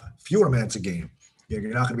 5 fewer minutes a game. You're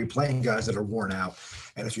not going to be playing guys that are worn out.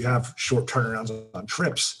 And if you have short turnarounds on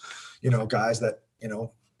trips, guys that,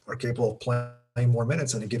 are capable of playing more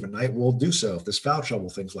minutes on a given night will do so if there's foul trouble,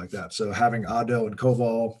 things like that. So having Ado and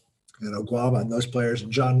Koval and Oguama and those players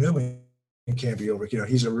and John Newman can't be over.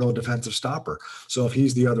 He's a real defensive stopper. So if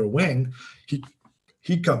he's the other wing,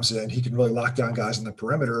 he comes in, he can really lock down guys in the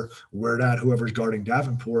perimeter, wear down whoever's guarding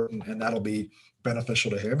Davenport, and that'll be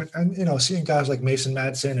beneficial to him. And seeing guys like Mason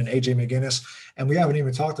Madsen and AJ McGinnis, and we haven't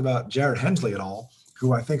even talked about Jared Hensley at all,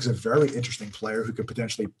 who I think is a very interesting player who could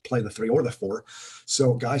potentially play the 3 or the 4.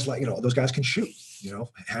 So guys like, those guys can shoot.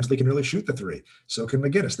 Hensley can really shoot the 3. So can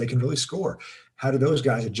McGinnis. They can really score. How do those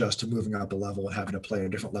guys adjust to moving up a level and having to play a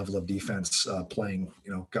different level of defense, playing,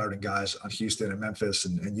 guarding guys on Houston and Memphis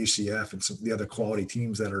and UCF and some of the other quality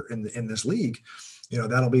teams that are in this league?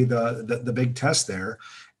 That'll be the big test there.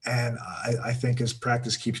 And I think as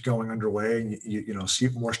practice keeps going underway, see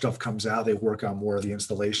more stuff comes out, they work on more of the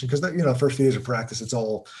installation because the first few days of practice, it's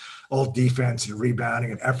all defense and rebounding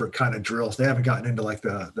and effort kind of drills. They haven't gotten into like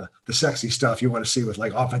the sexy stuff you want to see with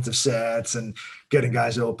like offensive sets and getting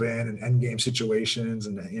guys open and end game situations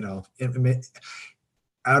and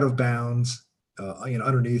out of bounds,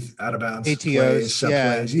 underneath out of bounds ATOs, plays,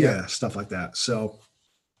 set plays, stuff like that. So.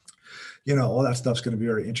 All that stuff's going to be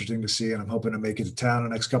very interesting to see. And I'm hoping to make it to town in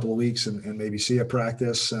the next couple of weeks and maybe see a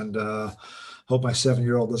practice and hope my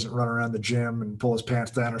 7-year-old doesn't run around the gym and pull his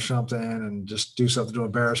pants down or something and just do something to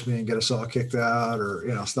embarrass me and get us all kicked out or,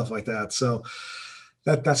 stuff like that. So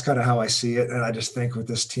that's kind of how I see it. And I just think with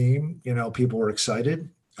this team, people are excited.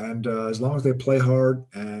 And as long as they play hard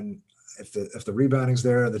and if the rebounding's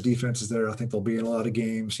there, the defense is there, I think they'll be in a lot of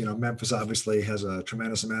games. Memphis obviously has a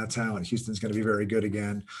tremendous amount of talent. Houston's going to be very good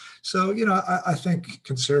again. So, I think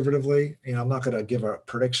conservatively, I'm not going to give a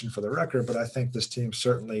prediction for the record, but I think this team's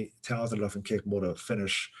certainly talented enough and capable to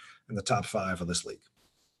finish in the top 5 of this league.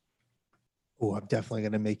 Oh, I'm definitely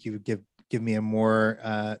going to make you give me a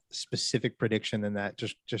more specific prediction than that.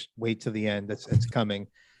 Just wait till the end. It's coming.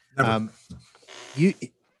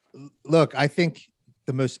 Look, I think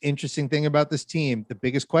the most interesting thing about this team, the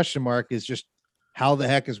biggest question mark is just how the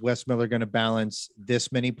heck is Wes Miller going to balance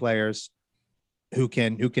this many players who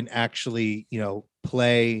can actually,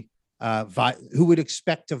 play, who would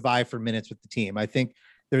expect to vie for minutes with the team. I think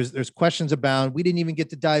there's questions abound. We didn't even get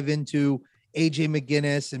to dive into AJ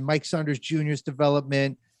McGinnis and Mike Saunders Jr.'s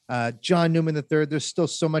development, John Newman III. There's still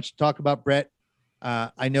so much to talk about, Brett.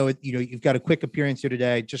 I know you've got a quick appearance here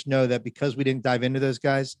today. Just know that because we didn't dive into those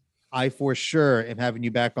guys, I for sure am having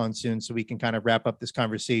you back on soon so we can kind of wrap up this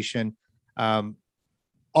conversation.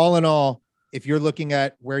 All in all, if you're looking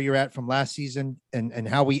at where you're at from last season and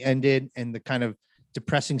how we ended and the kind of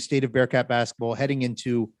depressing state of Bearcat basketball heading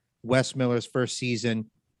into Wes Miller's first season,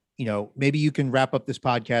 maybe you can wrap up this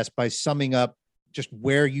podcast by summing up just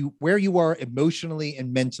where you are emotionally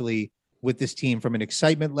and mentally with this team from an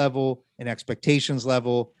excitement level, an expectations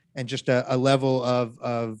level, and just a level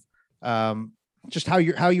of just how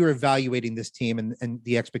you're evaluating this team and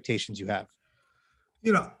the expectations you have.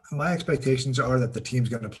 My expectations are that the team's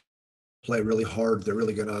going to play really hard. They're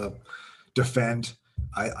really going to defend.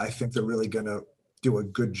 I think they're really going to do a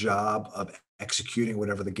good job of executing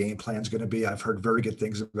whatever the game plan is going to be. I've heard very good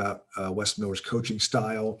things about Wes Miller's coaching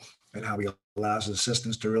style and how he allows his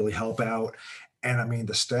assistants to really help out. And I mean,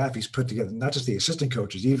 the staff he's put together, not just the assistant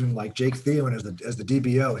coaches, even like Jake Thielen as the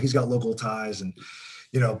DBO, he's got local ties. And,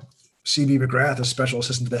 CB McGrath, a special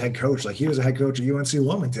assistant to the head coach. Like, he was a head coach at UNC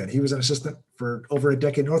Wilmington. He was an assistant for over a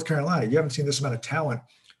decade in North Carolina. You haven't seen this amount of talent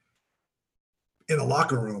in a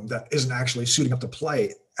locker room that isn't actually suiting up to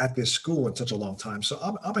play at this school in such a long time. So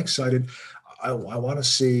I'm excited. I want to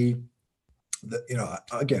see that,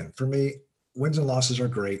 again, for me, wins and losses are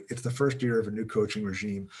great. It's the first year of a new coaching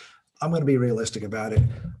regime. I'm going to be realistic about it.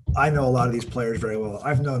 I know a lot of these players very well.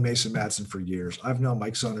 I've known Mason Madsen for years. I've known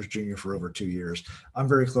Mike Saunders Jr. for over 2 years. I'm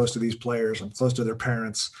very close to these players. I'm close to their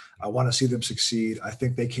parents. I want to see them succeed. I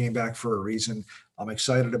think they came back for a reason. I'm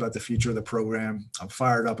excited about the future of the program. I'm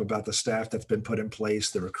fired up about the staff that's been put in place,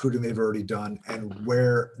 the recruiting they've already done, and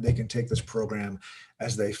where they can take this program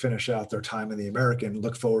as they finish out their time in the American.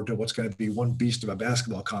 Look forward to what's going to be one beast of a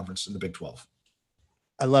basketball conference in the Big 12.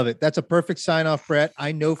 I love it. That's a perfect sign off, Brett.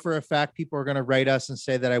 I know for a fact people are going to write us and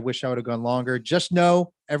say that I wish I would have gone longer. Just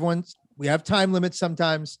know, we have time limits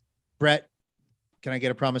sometimes. Brett, can I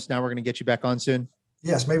get a promise now we're going to get you back on soon?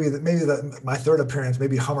 Yes, maybe my third appearance,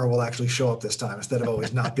 maybe Hummer will actually show up this time instead of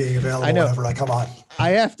always not being available whenever I come on. I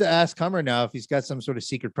have to ask Hummer now if he's got some sort of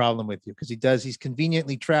secret problem with you, because he's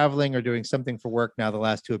conveniently traveling or doing something for work now the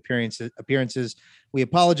last two appearances. We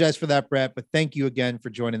apologize for that, Brett, but thank you again for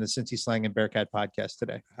joining the Cincy Slang and Bearcat podcast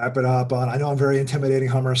today. Happy to hop on. I know I'm very intimidating,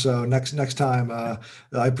 Hummer, so next time I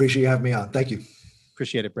appreciate you having me on. Thank you.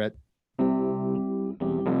 Appreciate it, Brett.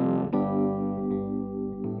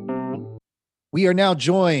 We are now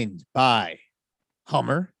joined by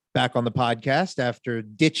Hummer back on the podcast after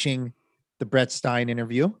ditching the Brett Stein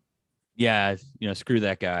interview. Yeah, screw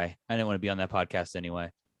that guy. I didn't want to be on that podcast anyway.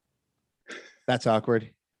 That's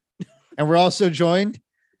awkward. And we're also joined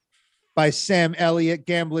by Sam Elliott,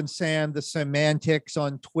 Gambling Sam, the semantics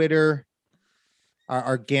on Twitter.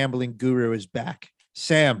 Our gambling guru is back.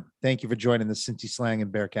 Sam, thank you for joining the Cincy Slang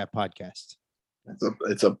and Bearcat podcast.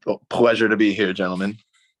 It's a pleasure to be here, gentlemen.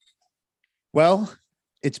 Well,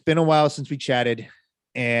 it's been a while since we chatted,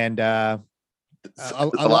 and a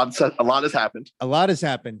lot has happened. A lot has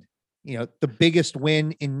happened. The biggest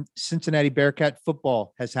win in Cincinnati Bearcat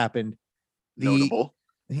football has happened. Notable.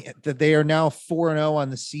 That they are now 4-0 on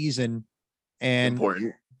the season, and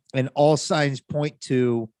important. And all signs point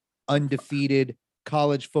to undefeated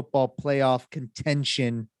college football playoff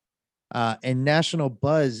contention, and national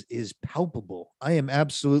buzz is palpable. I am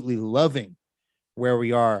absolutely loving where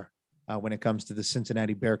we are when it comes to the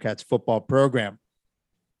Cincinnati Bearcats football program.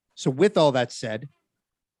 So with all that said,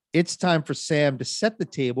 it's time for Sam to set the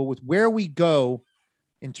table with where we go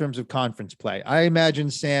in terms of conference play. I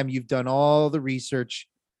imagine, Sam, you've done all the research.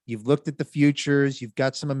 You've looked at the futures. You've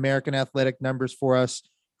got some American Athletic numbers for us.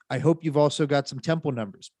 I hope you've also got some Temple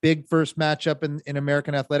numbers. Big first matchup in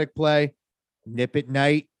American Athletic play. Nip at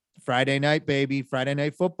night, Friday night, baby. Friday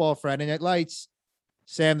night football, Friday night lights.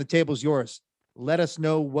 Sam, the table's yours. Let us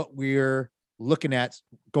know what we're looking at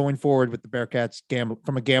going forward with the Bearcats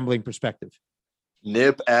from a gambling perspective.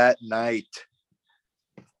 Nip at night,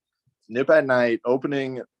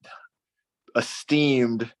 opening a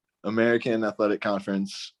steamed American Athletic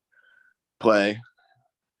Conference play.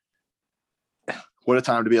 What a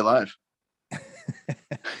time to be alive.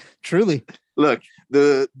 Truly. Look,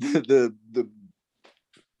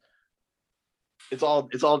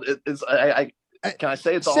 can I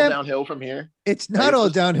say it's all downhill from here? It's not all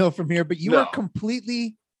downhill from here, but you are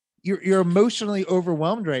completely, you're emotionally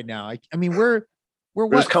overwhelmed right now. I mean, we're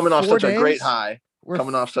just coming off such a great high. We're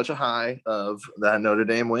coming off such a high of that Notre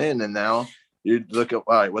Dame win, and now you look at, all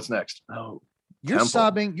right, what's next? Oh, you're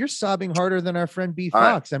Temple. You're sobbing harder than our friend B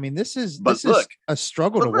Fox. Right. I mean, this is a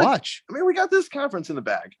struggle to watch. I mean, we got this conference in the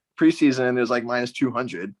bag. Preseason is like minus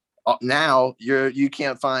 200. Now you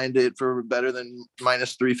can't find it for better than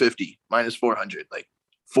minus 350, minus 400, like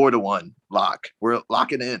 4-1 lock. We're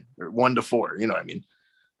locking in, or 1-4. You know what I mean?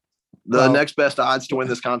 The next best odds to win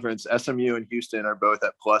this conference, SMU and Houston are both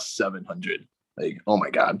at plus 700. Like, oh my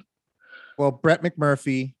God. Well, Brett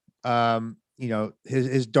McMurphy,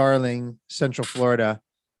 his darling Central Florida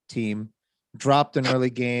team dropped an early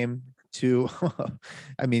game to,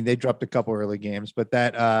 I mean, they dropped a couple early games, but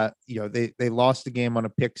that, they lost the game on a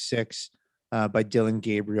pick six by Dylan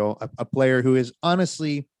Gabriel, a player who is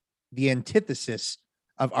honestly the antithesis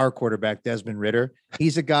of our quarterback, Desmond Ridder.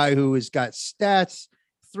 He's a guy who has got stats,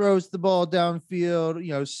 throws the ball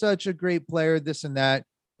downfield, such a great player, this and that.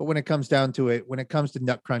 But when it comes down to it, when it comes to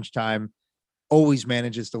nut crunch time, always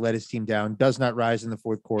manages to let his team down, does not rise in the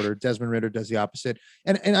fourth quarter. Desmond Ridder does the opposite.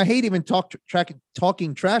 And I hate even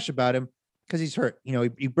talking trash about him because he's hurt.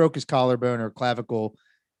 He broke his collarbone or clavicle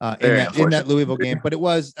in that Louisville game. But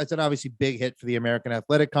it's an obviously big hit for the American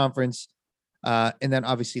Athletic Conference. And then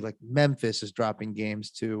obviously like Memphis is dropping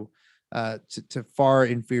games to far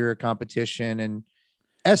inferior competition, and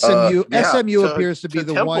SMU appears to be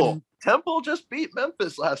the one. Temple just beat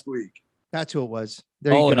Memphis last week. That's who it was.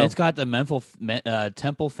 There you go. And it's got the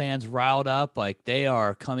Temple fans riled up. Like they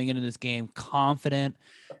are coming into this game confident.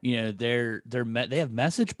 They have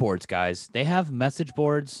message boards, guys. They have message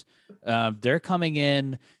boards. They're coming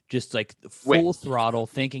in just like full throttle,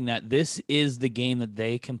 thinking that this is the game that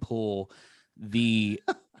they can pull the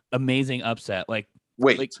amazing upset. Like,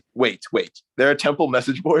 wait. There are Temple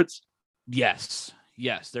message boards.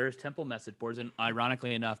 Yes, there's Temple message boards, and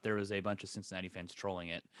ironically enough, there was a bunch of Cincinnati fans trolling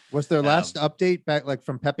it. Was their last update back like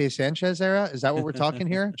from Pepe Sanchez era? Is that what we're talking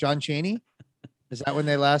here? John Chaney? Is that when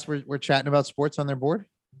they last were chatting about sports on their board?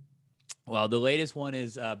 Well, the latest one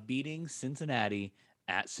is beating Cincinnati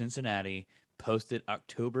at Cincinnati, posted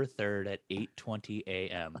October 3rd at 8:20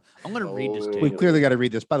 a.m. I'm going to read this to you. We clearly got to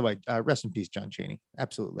read this. By the way, rest in peace, John Chaney.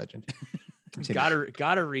 Absolute legend.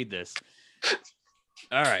 Gotta read this.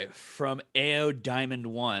 All right, from AO Diamond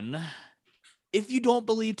 1. If you don't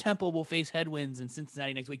believe Temple will face headwinds in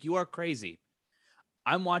Cincinnati next week, you are crazy.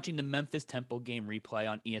 I'm watching the Memphis Temple game replay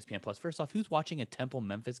on ESPN Plus. First off, who's watching a Temple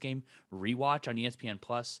Memphis game rewatch on ESPN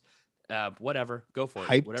Plus? Whatever, go for it.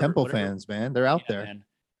 Hype Temple fans, man, they're out there.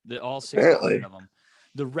 Man. All 600 of them.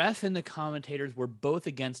 The ref and the commentators were both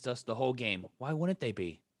against us the whole game. Why wouldn't they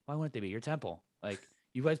be? You're Temple. Like,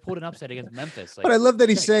 you guys pulled an upset against Memphis. Like, but I love that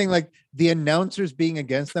he's saying like the announcers being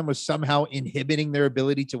against them was somehow inhibiting their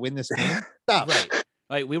ability to win this game. Stop. Right.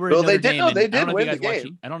 Like we were. Well, they did. No, they did win the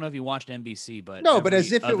game. I don't know if you watched NBC, but but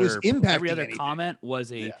as if it was impacting. Every other anything. comment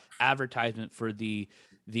was a advertisement for the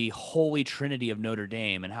holy trinity of Notre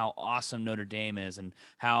Dame and how awesome Notre Dame is and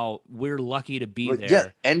how we're lucky to be there. Yeah,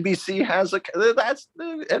 NBC has that's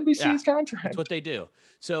the NBC's contract. That's what they do.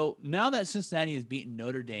 So now that Cincinnati has beaten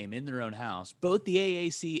Notre Dame in their own house, both the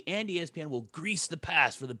AAC and ESPN will grease the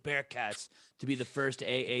pass for the Bearcats to be the first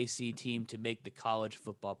AAC team to make the college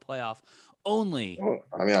football playoff.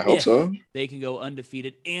 I hope so. They can go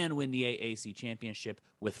undefeated and win the AAC championship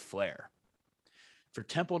with flair. For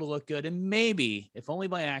Temple to look good and maybe, if only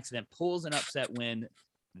by accident, pulls an upset win,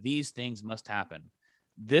 these things must happen.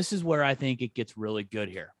 This is where I think it gets really good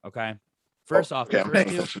here. Okay. First off,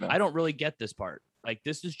 I don't really get this part. Like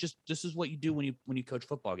this is what you do when you coach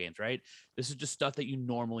football games, right? This is just stuff that you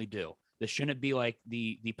normally do. This shouldn't be like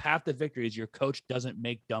the path to victory is your coach doesn't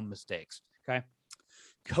make dumb mistakes. Okay.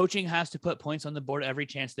 Coaching has to put points on the board every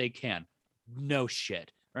chance they can. No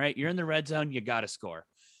shit. Right? You're in the red zone, you gotta score.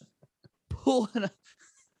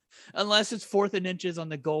 Unless it's 4th and inches on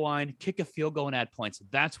the goal line, kick a field goal and add points.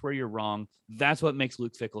 That's where you're wrong. That's what makes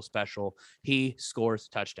Luke Fickell special. He scores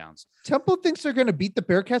touchdowns. Temple thinks they're going to beat the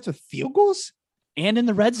Bearcats with field goals? And in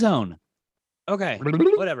the red zone. Okay,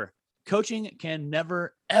 whatever. Coaching can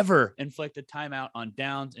never, ever inflict a timeout on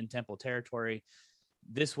downs in Temple territory.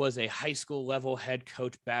 This was a high school level head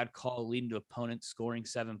coach bad call leading to opponents scoring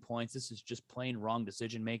 7 points. This is just plain wrong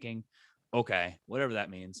decision-making. Okay, whatever that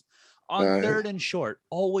means. On 3rd and short,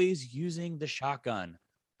 always using the shotgun.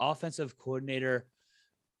 Offensive coordinator,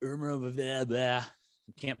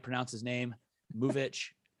 can't pronounce his name, Muvic,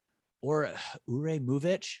 or Ure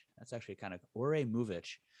Muvic. That's actually kind of Ure Muvic.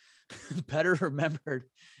 Better remembered.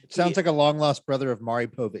 Sounds like a long lost brother of Mari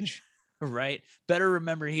Povich. Right. Better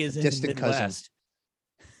remember he is in distant the Midwest cousin.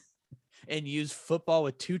 and use football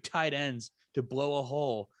with 2 tight ends to blow a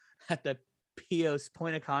hole at the PO's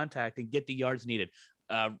point of contact and get the yards needed.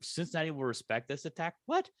 Cincinnati will respect this attack.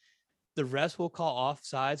 What? The refs will call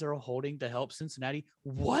offsides or holding to help Cincinnati.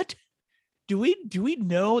 What? Do we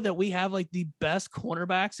know that we have like the best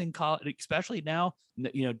cornerbacks in college, especially now,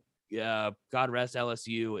 God rest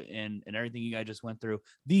LSU and everything you guys just went through.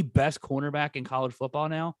 The best cornerback in college football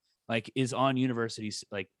now, like, is on university's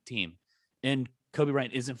like team. And Kobe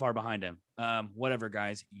Bryant isn't far behind him. Whatever,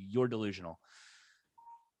 guys, you're delusional.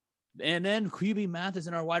 And then QB Mathis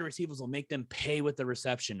and our wide receivers will make them pay with the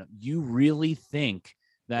reception. You really think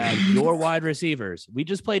that your wide receivers, we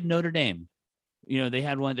just played Notre Dame. They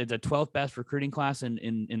had the 12th best recruiting class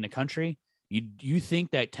in the country. You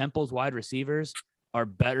think that Temple's wide receivers are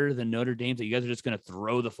better than Notre Dame's, that you guys are just going to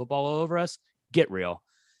throw the football all over us? Get real.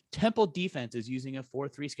 Temple defense is using a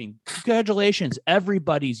 4-3 scheme. Congratulations.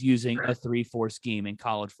 Everybody's using a 3-4 scheme in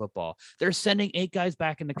college football. They're sending 8 guys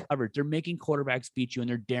back in the coverage. They're making quarterbacks beat you, and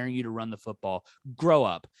they're daring you to run the football. Grow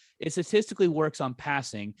up. It statistically works on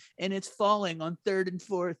passing, and it's falling on 3rd and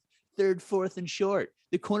 4th and short.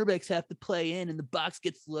 The cornerbacks have to play in, and the box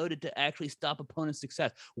gets loaded to actually stop opponent's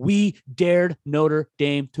success. We dared Notre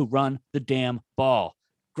Dame to run the damn ball.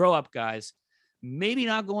 Grow up, guys. Maybe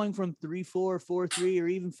not going from 3-4, 4-3, or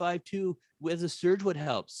even 5-2 with a surge would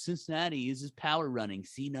help. Cincinnati uses power running,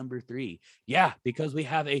 C number 3. Yeah, because we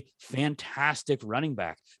have a fantastic running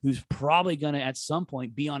back who's probably going to at some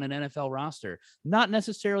point be on an NFL roster. Not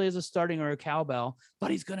necessarily as a starting or a cowbell, but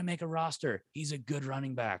he's going to make a roster. He's a good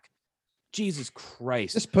running back. Jesus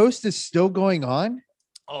Christ. This post is still going on?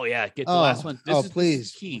 Oh, yeah. Get the last one. This please.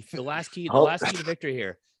 is key. The last key to victory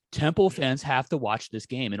here. Temple fans have to watch this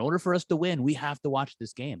game. In order for us to win, we have to watch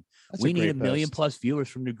this game. We need 1 million plus viewers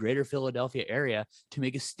from the greater Philadelphia area to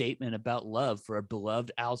make a statement about love for our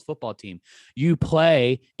beloved Owls football team. You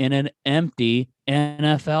play in an empty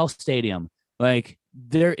NFL stadium. Like,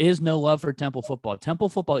 there is no love for Temple football. Temple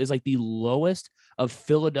football is like the lowest of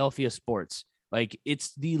Philadelphia sports. Like,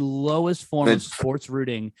 it's the lowest form of sports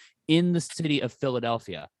rooting in the city of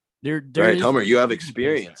Philadelphia. Right, Homer, you have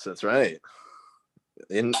experience. That's right.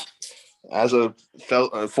 As a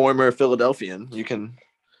former Philadelphian, you can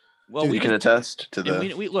attest to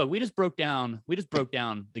the. We just broke down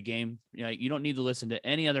the game. You don't need to listen to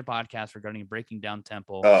any other podcast regarding breaking down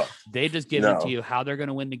Temple. They just give it to you how they're going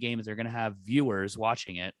to win the game is they're going to have viewers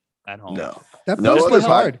watching it at home. That post goes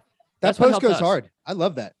hard. That post goes hard. I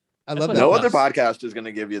love that. I love that. No other podcast is going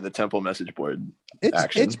to give you the Temple message board.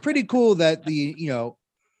 It's pretty cool that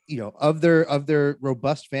of their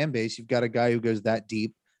robust fan base, you've got a guy who goes that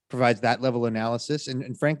deep, provides that level of analysis,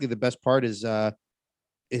 and frankly, the best part is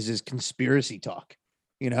his conspiracy talk.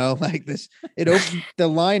 Like this, the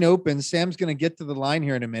line opens. Sam's going to get to the line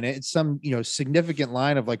here in a minute. It's some significant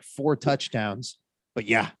line of like 4 touchdowns, but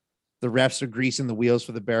yeah, the refs are greasing the wheels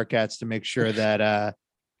for the Bearcats to make sure that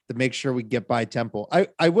we get by Temple.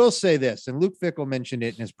 I will say this, and Luke Fickell mentioned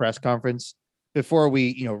it in his press conference. Before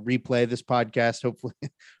we, replay this podcast,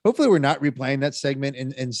 hopefully we're not replaying that segment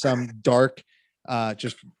in some dark,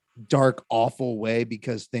 awful way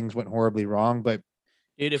because things went horribly wrong. But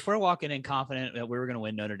dude, if we're walking in confident that we were going to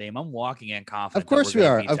win Notre Dame, I'm walking in confident. Of course we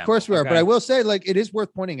are. Of course we are. But I will say, like, it is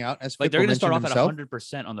worth pointing out, as like they're going to start off at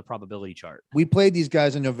 100% on the probability chart. We played these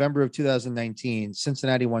guys in November of 2019.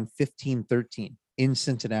 Cincinnati won 15-13 in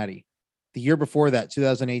Cincinnati. The year before that,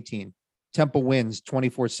 2018, Temple wins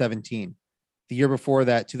 24-17. The year before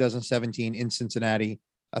that, 2017 in Cincinnati,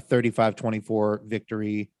 a 35-24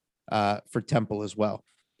 victory for Temple as well.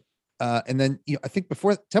 And then, I think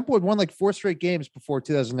before Temple had won like 4 straight games before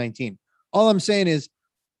 2019. All I'm saying is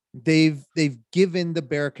they've given the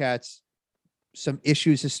Bearcats some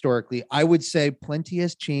issues historically. I would say plenty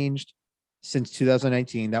has changed since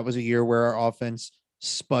 2019. That was a year where our offense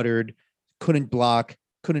sputtered, couldn't block,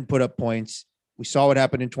 couldn't put up points. We saw what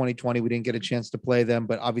happened in 2020. We didn't get a chance to play them,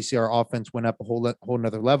 but obviously our offense went up a whole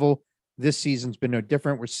nother level. This season's been no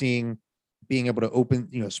different. We're seeing being able to open,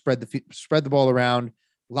 spread the ball around,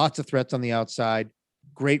 lots of threats on the outside,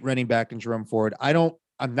 great running back in Jerome Ford. I'm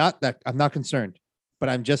not concerned, but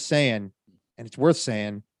I'm just saying, and it's worth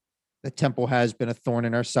saying, that Temple has been a thorn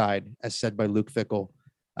in our side, as said by Luke Fickell,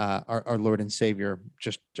 our Lord and Savior,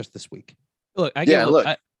 just this week. Look, go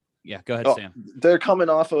ahead, Sam. They are coming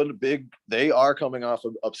off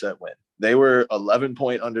an upset win. They were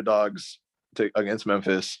 11-point underdogs against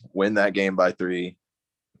Memphis, win that game by 3.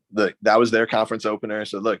 That was their conference opener.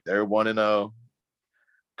 So look, they're 1-0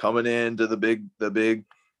 coming into the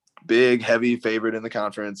big heavy favorite in the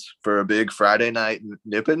conference for a big Friday night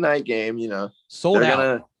nip at night game.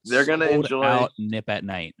 They're gonna enjoy nip at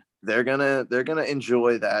night. They're gonna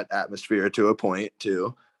enjoy that atmosphere to a point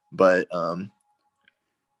too. But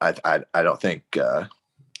I don't think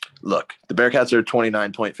look, the Bearcats are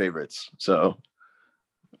 29-point favorites. So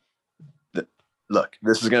look,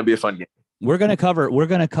 this is going to be a fun game. We're going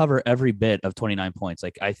to cover every bit of 29 points.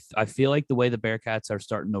 Like I feel like the way the Bearcats are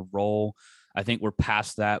starting to roll, I think we're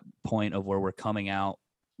past that point of where we're coming out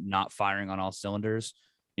not firing on all cylinders.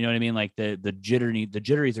 You know what I mean? Like the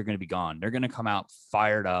jitteries are going to be gone. They're going to come out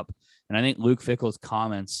fired up. And I think Luke Fickell's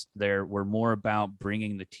comments there were more about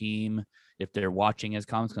bringing the team, if they're watching his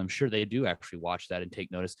comments, 'cause I'm sure they do actually watch that and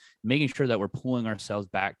take notice, making sure that we're pulling ourselves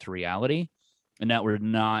back to reality and that we're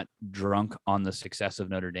not drunk on the success of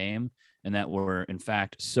Notre Dame, and that we're in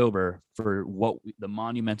fact sober for the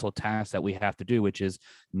monumental task that we have to do, which is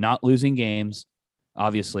not losing games,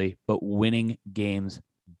 obviously, but winning games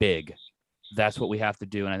big. That's what we have to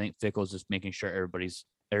do. And I think Fickell's just making sure everybody's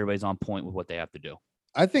on point with what they have to do.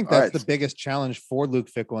 I think that's the biggest challenge for Luke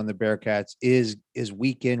Fickell and the Bearcats is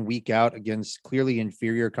week in, week out against clearly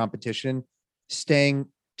inferior competition, staying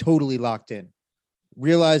totally locked in,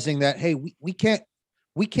 realizing that, hey, we can't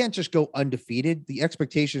just go undefeated. The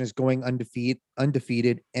expectation is going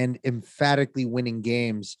undefeated and emphatically winning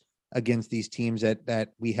games against these teams that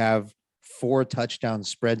we have 4 touchdown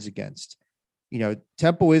spreads against. You know,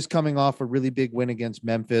 Temple is coming off a really big win against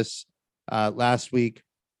Memphis last week,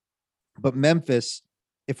 but Memphis,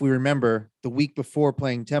 if we remember, the week before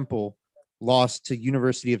playing Temple, lost to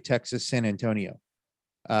University of Texas San Antonio.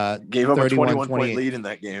 Gave up a 21-point lead in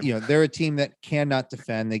that game. You know, they're a team that cannot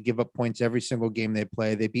defend. They give up points every single game they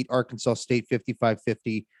play. They beat Arkansas State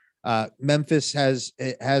 55-50. Memphis has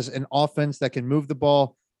an offense that can move the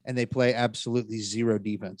ball, and they play absolutely zero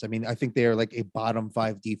defense. I mean, I think they are like a bottom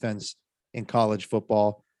 5 defense in college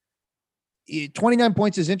football. 29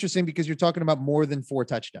 points is interesting because you're talking about more than 4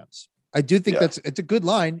 touchdowns. I do think it's a good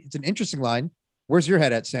line. It's an interesting line. Where's your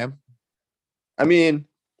head at, Sam? I mean,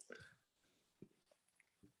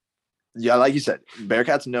 yeah, like you said,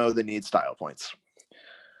 Bearcats know they need style points,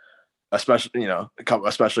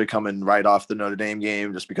 especially coming right off the Notre Dame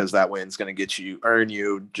game, just because that win's going to earn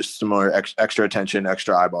you just some more extra attention,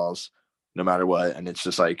 extra eyeballs, no matter what. And it's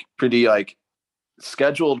just like pretty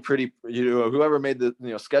scheduled,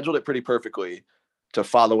 whoever scheduled it pretty perfectly to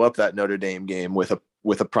follow up that Notre Dame game with a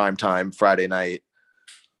primetime Friday night,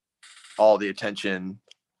 all the attention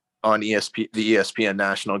on the ESPN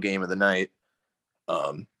national game of the night,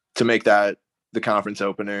 to make that the conference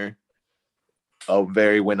opener a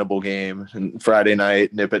very winnable game. And Friday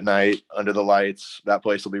night, nip at night, under the lights, that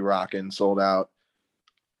place will be rocking, sold out.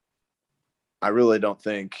 I really don't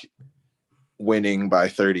think winning by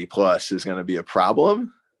 30 plus is going to be a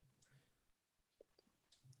problem.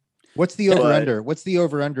 What's the over-under? What's the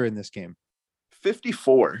over-under in this game?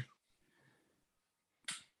 54.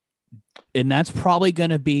 And that's probably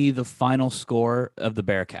going to be the final score of the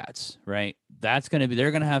Bearcats, right? They're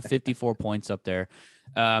going to have 54 points up there.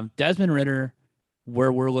 Desmond Ridder,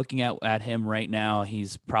 where we're looking at him right now,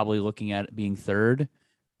 he's probably looking at being third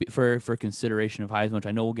for consideration of Heisman, which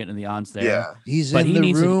I know we'll get into the odds there. Yeah. He's in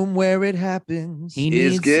the room where it happens.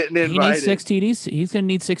 He's getting invited. He needs 6 TDs. He's going to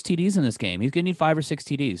need 6 TDs in this game. He's going to need 5 or 6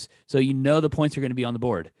 TDs. So the points are going to be on the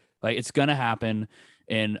board. Like, it's going to happen.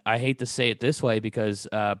 And I hate to say it this way because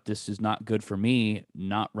this is not good for me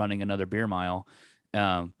not running another beer mile.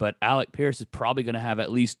 But Alec Pierce is probably going to have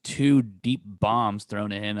at least 2 deep bombs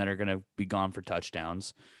thrown at him that are going to be gone for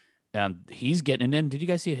touchdowns. He's getting in. Did you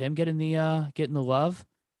guys see him getting the love?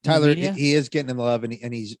 Tyler, he is getting in the love, and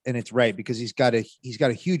it's right because he's got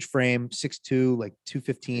a huge frame, 6'2", like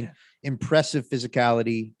 215, impressive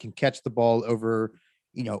physicality, can catch the ball over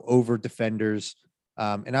defenders.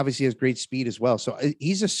 And obviously has great speed as well. So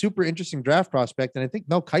he's a super interesting draft prospect. And I think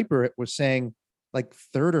Mel Kiper was saying like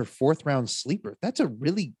 3rd or 4th round sleeper. That's a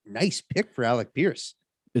really nice pick for Alec Pierce.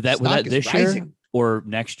 Was that this year or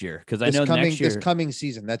next year? Because I know next year, this coming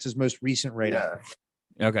season, that's his most recent rating.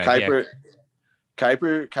 Yeah. Okay.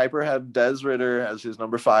 Kiper had Des Ridder as his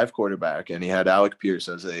number 5 quarterback, and he had Alec Pierce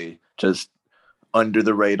as a just under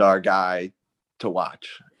the radar guy to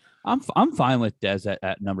watch. I'm fine with Des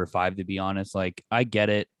at number 5, to be honest. Like, I get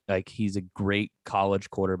it. Like, he's a great college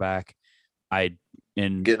quarterback.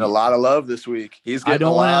 Getting a lot of love this week. He's getting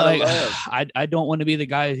a lot of love. I don't want to be the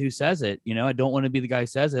guy who says it. I don't want to be the guy who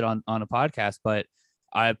says it on a podcast, but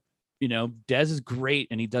Des is great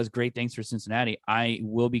and he does great things for Cincinnati. I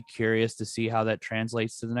will be curious to see how that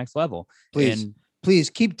translates to the next level.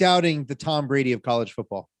 Please keep doubting the Tom Brady of college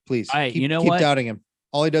football. Please. Keep doubting him.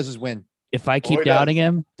 All he does is win. If I keep doubting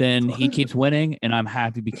him, then he keeps winning, and I'm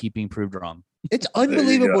happy to be keeping proved wrong. It's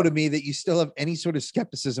unbelievable to me that you still have any sort of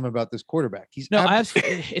skepticism about this quarterback.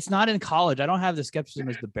 It's not in college. I don't have the skepticism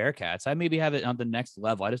as the Bearcats. I maybe have it on the next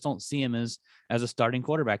level. I just don't see him as a starting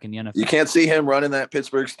quarterback in the NFL. You can't see him running that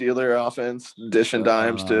Pittsburgh Steeler offense, dishing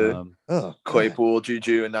dimes to Claypool,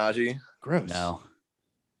 Juju, and Najee. Gross. No.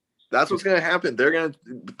 That's what's going to happen.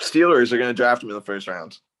 Steelers are going to draft him in the first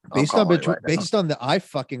round. Based on the eye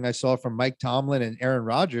fucking I saw from Mike Tomlin and Aaron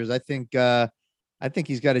Rodgers, I think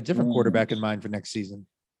he's got a different quarterback in mind for next season.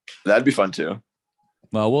 That'd be fun too.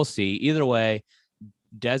 Well, we'll see. Either way,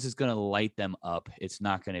 Dez is going to light them up. It's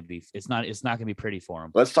not going to be pretty for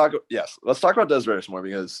him. Let's talk about Des Ridder more,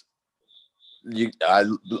 because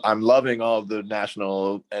I'm loving all of the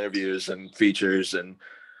national interviews and features and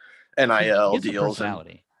NIL deals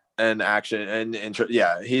and action and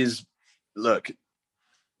he's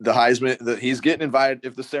the Heisman. He's getting invited.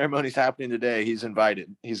 If the ceremony's happening today, he's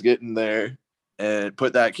invited. He's getting there and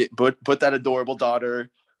put that adorable daughter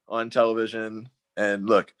on television. And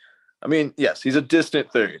look, I mean, yes, he's a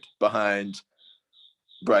distant third behind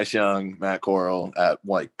Bryce Young, Matt Corral at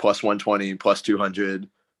like plus 120, plus 200.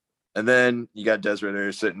 And then you got Des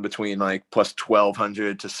Ridder sitting between like plus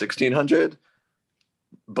 1,200 to 1,600.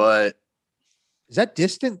 But is that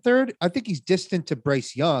distant third? I think he's distant to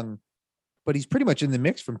Bryce Young, but he's pretty much in the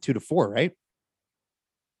mix from 2 to 4, right?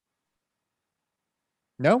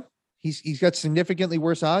 No, he's got significantly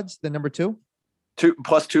worse odds than number 2.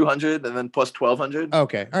 Plus 200 and then plus 1,200.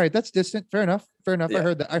 Okay. All right. That's distant. Fair enough. Yeah.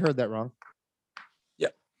 I heard that wrong. Yeah.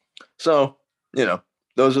 So,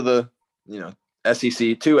 those are the, two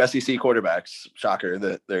SEC quarterbacks. Shocker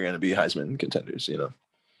that they're going to be Heisman contenders,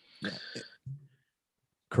 Yeah.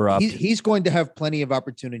 Corrupt. He's going to have plenty of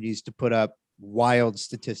opportunities to put up wild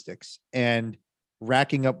statistics, and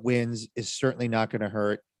racking up wins is certainly not going to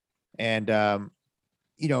hurt. And,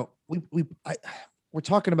 we're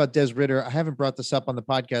talking about Des Ridder. I haven't brought this up on the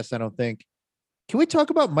podcast, I don't think. Can we talk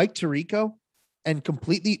about Mike Tirico and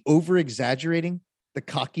completely over exaggerating the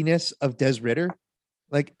cockiness of Des Ridder?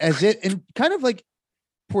 Like and kind of like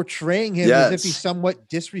portraying him as if he's somewhat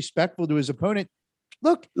disrespectful to his opponent.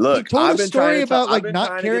 Look, he told a story about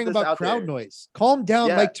not caring about crowd noise. Calm down,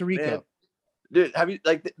 Mike Tirico. Man. Dude, have you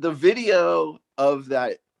the video of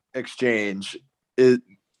that exchange is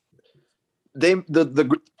the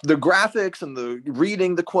graphics and the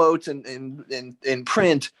reading the quotes and in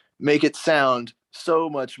print make it sound so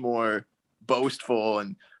much more boastful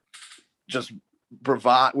and just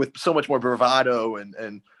with so much more bravado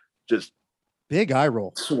and just big eye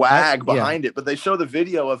roll swag behind it. But they show the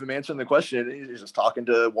video of him answering the question. He's just talking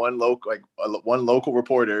to one local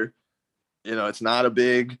reporter. It's not a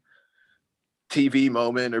big TV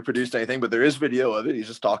moment or produced anything, but there is video of it. He's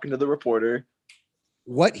just talking to the reporter.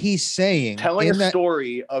 What he's saying, telling a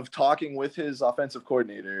story of talking with his offensive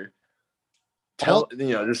coordinator,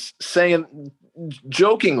 just saying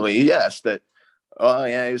jokingly, yes, that, oh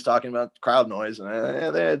yeah, he was talking about crowd noise and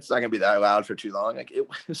it's not gonna be that loud for too long. Like, it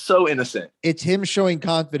was so innocent. It's him showing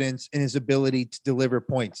confidence in his ability to deliver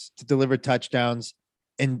points, to deliver touchdowns,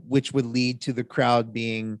 and which would lead to the crowd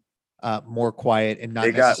being more quiet and not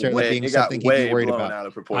necessarily being something he'd be worried about. Out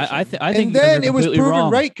of proportion. I think and then it was proven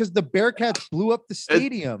right because the Bearcats blew up the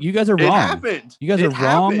stadium. You guys are wrong. It happened. You guys are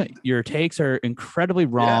wrong. Your takes are incredibly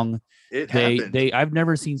wrong. Yeah, it happened. I've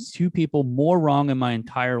never seen two people more wrong in my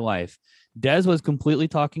entire life. Des was completely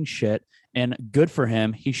talking shit, and good for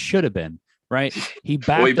him. He should have been, right? He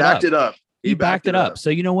backed it up. He backed it up. So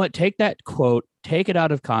you know what? Take that quote, take it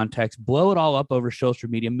out of context, blow it all up over social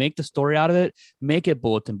media, make the story out of it, make it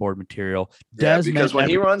bulletin board material. Because when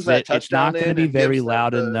he runs that touchdown, it's not going to be very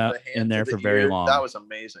loud in there for very long. That was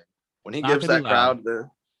amazing. When he gives that crowd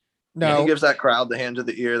he gives that crowd the hand to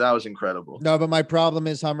the ear. That was incredible. No, but my problem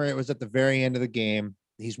is, Hummer, it was at the very end of the game.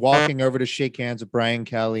 He's walking over to shake hands with Brian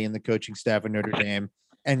Kelly and the coaching staff of Notre Dame.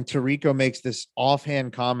 And Tirico makes this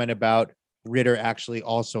offhand comment about Ridder actually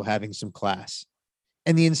also having some class.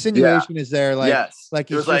 And the insinuation is there, like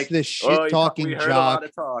he's just this shit talking we heard jock. A lot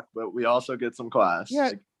of talk, but we also get some class.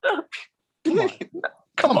 Yeah.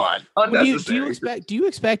 Come on. Do you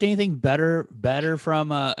expect anything better from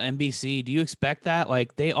NBC? Do you expect that?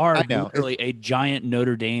 Like, they are literally a giant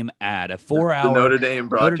Notre Dame ad, a 4-hour Notre Dame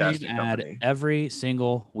broadcasting ad every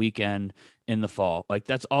single weekend in the fall. Like,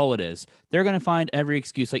 that's all it is. They're going to find every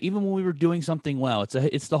excuse. Like, even when we were doing something well,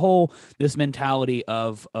 it's the whole, this mentality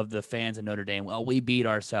of the fans of Notre Dame. Well, we beat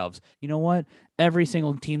ourselves. You know what? Every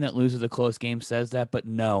single team that loses a close game says that, but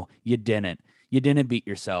no, you didn't. You didn't beat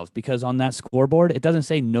yourselves, because on that scoreboard, it doesn't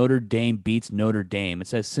say Notre Dame beats Notre Dame. It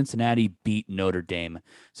says Cincinnati beat Notre Dame.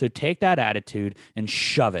 So take that attitude and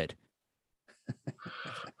shove it.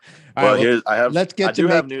 Well, I do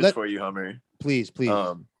have news for you, Hummer. Please.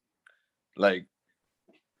 You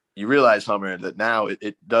realize, Hummer, that now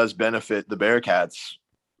it does benefit the Bearcats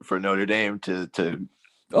for Notre Dame to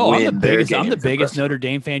I'm the biggest Notre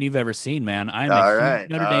Dame fan you've ever seen, man. I'm a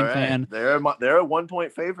huge Notre Dame fan. They're a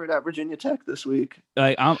 1-point favorite at Virginia Tech this week.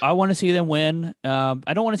 I want to see them win.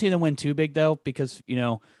 I don't want to see them win too big, though, because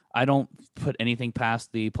I don't put anything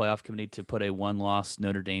past the playoff committee to put a 1-loss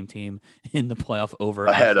Notre Dame team in the playoff over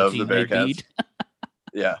ahead of the Bearcats.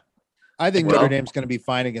 Yeah. I think Well- Notre Dame's going to be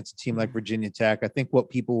fine against a team like Virginia Tech. I think what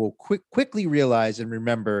people will quickly realize and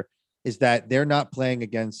remember is that they're not playing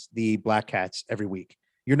against the Black Cats every week.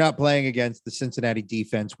 You're not playing against the Cincinnati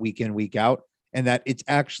defense week in, week out, and that it's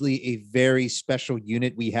actually a very special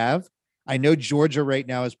unit we have. I know Georgia right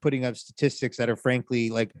now is putting up statistics that are frankly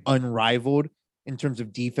like unrivaled in terms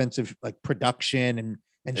of defensive like production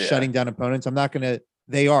and Yeah. shutting down opponents. I'm not going to,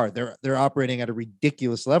 they're operating at a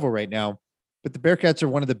ridiculous level right now, but the Bearcats are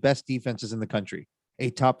one of the best defenses in the country, a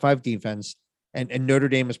top 5 defense. And Notre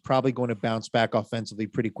Dame is probably going to bounce back offensively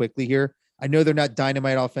pretty quickly here. I know they're not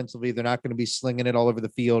dynamite offensively. They're not going to be slinging it all over the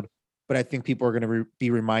field, but I think people are going to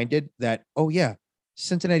be reminded that, oh yeah,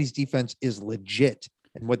 Cincinnati's defense is legit.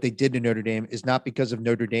 And what they did to Notre Dame is not because of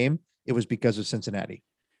Notre Dame. It was because of Cincinnati.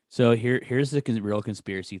 So here's the real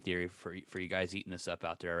conspiracy theory for you guys eating this up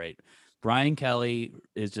out there, right? Brian Kelly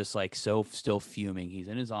is just like so still fuming. He's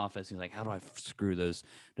in his office. He's like, how do I screw those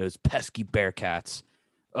pesky Bearcats?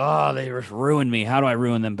 Oh, they just ruined me. How do I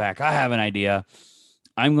ruin them back? I have an idea.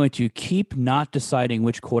 I'm going to keep not deciding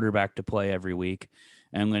which quarterback to play every week.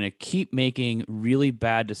 And I'm going to keep making really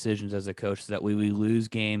bad decisions as a coach so that we lose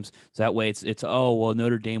games. So that way it's oh, well,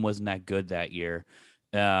 Notre Dame wasn't that good that year.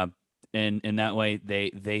 And that way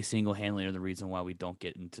they single-handedly are the reason why we don't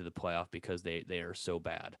get into the playoff because they are so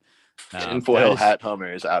bad. Tinfoil hat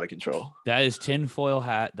Hummer is out of control. That is tinfoil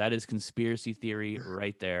hat. That is conspiracy theory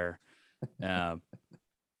right there.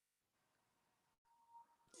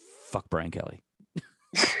 Fuck Brian Kelly.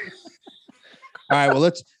 All right,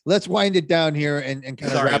 well, let's wind it down here and kind of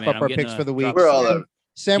Sorry, wrap man, up I'm our getting picks a for the week. drop We're all Sam, over.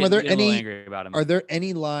 Sam, are there getting a little any angry about him. are there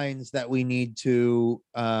any lines that we need to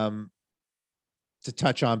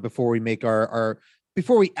touch on before we make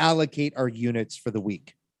before we allocate our units for the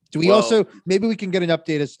week? Do we Well- also maybe we can get an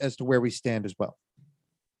update as to where we stand as well?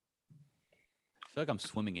 I feel like I'm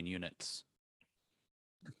swimming in units.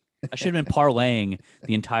 I should have been parlaying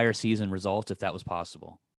the entire season results if that was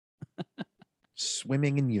possible.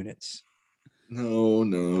 Swimming in units.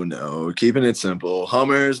 No. Keeping it simple.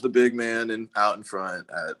 Hummer's the big man and out in front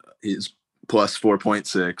at he's plus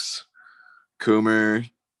 4.6. Coomer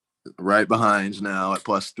right behind now at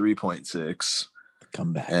plus 3.6.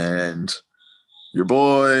 Come back. And your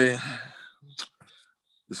boy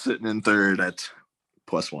is sitting in third at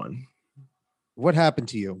plus 1. What happened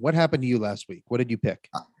to you? What happened to you last week? What did you pick?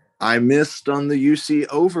 I missed on the UC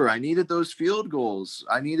over. I needed those field goals.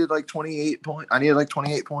 I needed like 28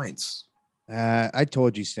 points. I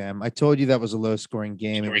told you, Sam. I told you that was a low scoring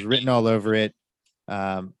game. It was written all over it.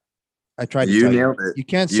 I tried to You tell nailed you. it. You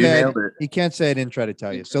can't You say nailed it. you can't say I didn't try to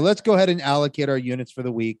tell you. So let's go ahead and allocate our units for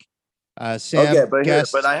the week. Sam, Okay, but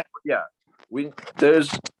guest, there's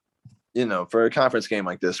for a conference game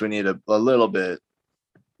like this, we need a little bit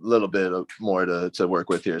of more to work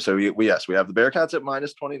with here. So we have the Bearcats at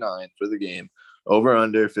minus 29 for the game, over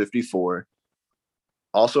under 54.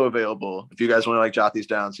 Also available if you guys want to jot these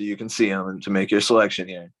down so you can see them and to make your selection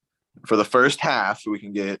here. For the first half, we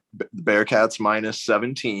can get the Bearcats minus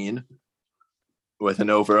 17 with an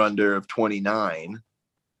over under of 29.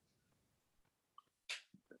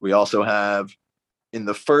 We also have in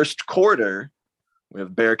the first quarter, we have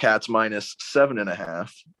Bearcats minus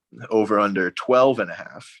 7.5, over under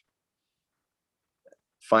 12.5.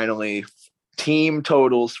 Finally, team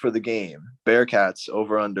totals for the game. Bearcats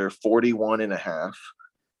over under 41.5.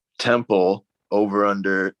 Temple over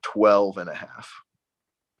under 12.5.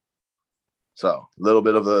 So a little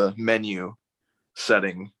bit of a menu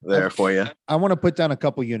setting there for you. I want to put down a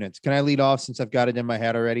couple units. Can I lead off since I've got it in my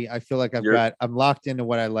head already? I feel like I'm locked into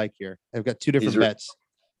what I like here. I've got two different bets.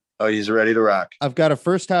 Oh, he's ready to rock. I've got a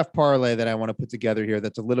first half parlay that I want to put together here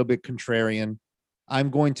that's a little bit contrarian.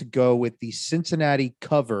 I'm going to go with the Cincinnati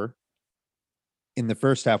cover in the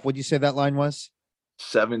first half. What'd you say that line was?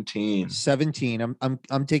 17. 17.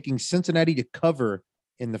 I'm taking Cincinnati to cover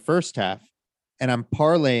in the first half, and I'm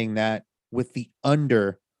parlaying that with the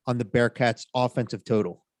under on the Bearcats offensive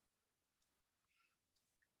total.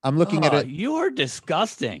 I'm looking at it. You are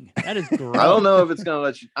disgusting. That is gross. I don't know if it's gonna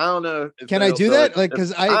let you. I don't know. If Can I do that?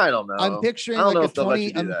 Because I don't know. I'm picturing I don't know like a if they'll let 20.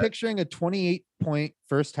 you do I'm that. picturing a 28-point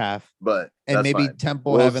first half, but and that's maybe fine.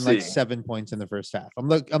 Temple We'll having like see. 7 points in the first half. I'm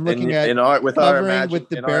looking at with covering with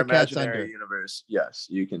the in our Bearcats imaginary under. universe. Yes,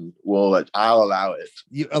 you can. I'll allow it.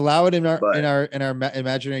 You allow it in our But-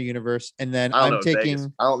 imaginary universe, and then I don't I'm know. taking.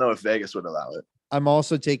 Vegas. I don't know if Vegas would allow it. I'm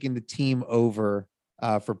also taking the team over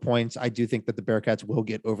for points. I do think that the Bearcats will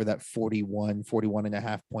get over that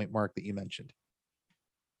 41.5 point mark that you mentioned.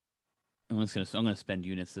 I'm gonna spend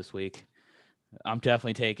units this week. I'm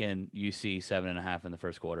definitely taking UC 7.5 in the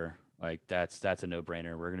first quarter. Like that's a no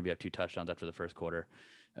brainer. We're gonna be up 2 touchdowns after the first quarter.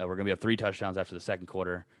 We're gonna be up 3 touchdowns after the second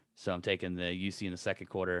quarter. So I'm taking the UC in the second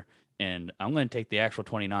quarter, and I'm going to take the actual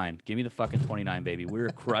 29. Give me the fucking 29, baby. We're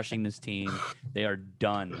crushing this team. They are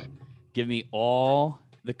done. Give me all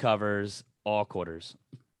the covers, all quarters.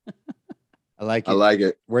 I like it. I like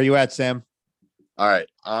it. Where are you at, Sam? All right.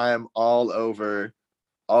 I'm all over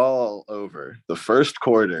the first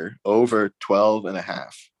quarter over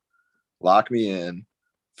 12.5. Lock me in.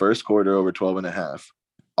 First quarter over 12.5.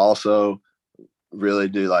 Also, really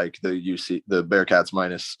do like the Bearcats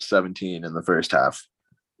minus 17 in the first half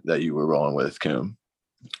that you were rolling with, Kim.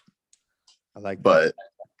 I like that. But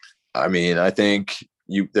I mean, I think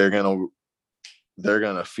they're gonna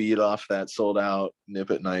feed off that sold out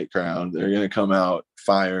Nip at Night crowd. They're gonna come out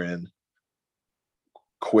firing.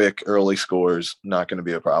 Quick early scores, not going to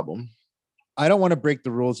be a problem. I don't want to break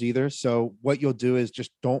the rules either. So what you'll do is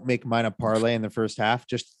just don't make mine a parlay in the first half.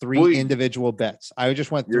 Just three individual bets. I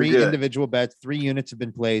just want three individual bets. 3 units have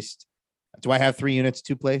been placed. Do I have 3 units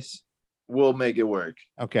to place? We'll make it work.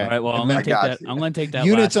 Okay. All right. Well, I'm going to take that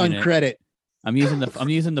units last on unit. credit. I'm using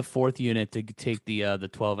the fourth unit to take the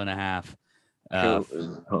 12.5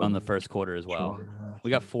 on the first quarter as well.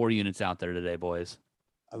 We got 4 units out there today, boys.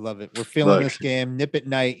 I love it. We're feeling this game. Nip at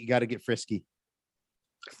Night. You got to get frisky.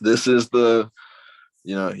 This is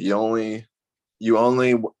you only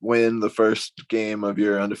win the first game of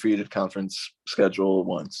your undefeated conference schedule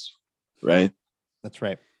once, right? That's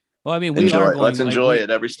right. Well, I mean, let's enjoy it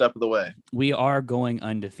every step of the way. We are going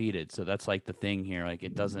undefeated. So that's like the thing here. Like,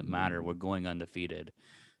 it doesn't matter. We're going undefeated.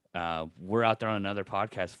 We're out there on another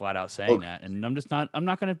podcast flat out saying that, and I'm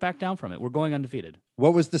not going to back down from it. We're going undefeated.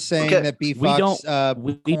 What was the saying that B Fox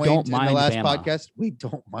we don't mind in the last Bama. podcast? We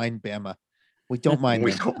don't mind Bama. We don't mind.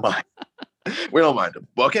 We don't mind. We don't mind them.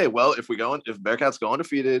 Okay, well, if Bearcats go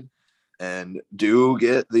undefeated and do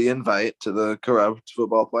get the invite to the Corrupt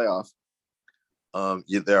Football Playoff,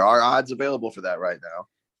 there are odds available for that right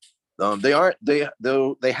now.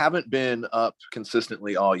 They haven't been up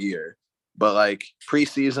consistently all year. But like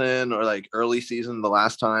preseason or like early season, the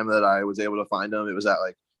last time that I was able to find them, it was at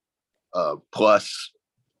like plus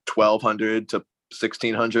 1,200 to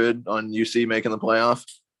 1,600 on UC making the playoff.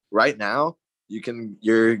 Right now,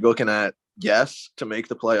 you're looking at to make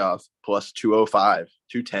the playoff plus 205,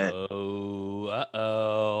 210.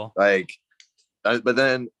 Oh, like, but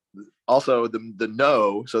then also the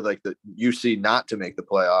no, so like the UC not to make the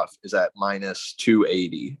playoff is at minus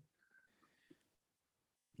 280.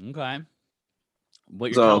 Okay.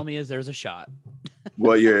 What you're telling me is there's a shot.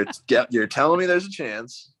 Well, you're telling me there's a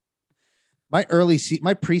chance. My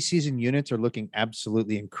preseason units are looking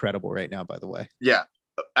absolutely incredible right now, by the way. Yeah,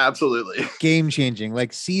 absolutely. Game changing,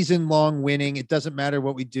 like season long winning. It doesn't matter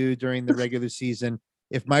what we do during the regular season.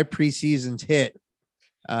 If my preseasons hit,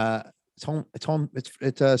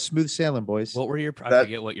 it's smooth sailing, boys. What were I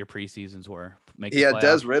forget what your preseasons were. He had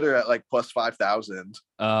Des Ridder at like plus 5,000.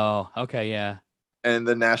 Oh, okay. Yeah. And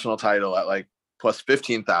the national title at like plus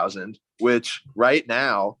 15,000, which right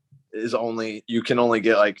now is you can only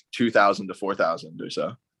get like 2,000 to 4,000 or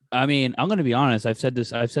so. I mean, I'm going to be honest. I've said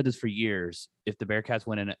this for years. If the Bearcats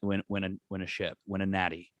win a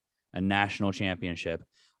natty, a national championship,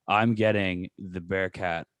 I'm getting the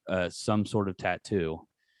Bearcat some sort of tattoo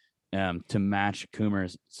to match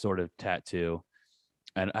Coomer's sort of tattoo.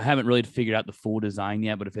 And I haven't really figured out the full design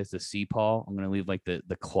yet, but if it's the C-Paw, I'm going to leave like the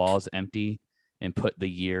claws empty and put the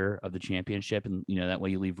year of the championship, and that way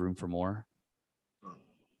you leave room for more.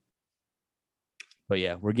 But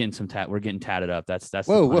yeah, we're getting tatted up. That's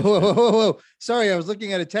whoa. Sorry, I was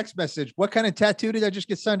looking at a text message. What kind of tattoo did I just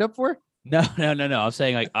get signed up for? No. I'm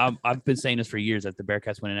saying like I've been saying this for years. That the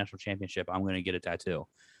Bearcats win a national championship, I'm going to get a tattoo.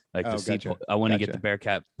 Like I want to get the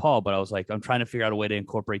Bearcat paw, but I was like, I'm trying to figure out a way to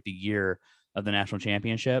incorporate the year of the national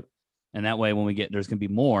championship, and that way when there's going to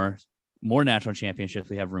be more national championships,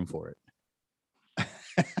 we have room for it.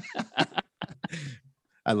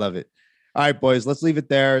 I love it. All right, boys, let's leave it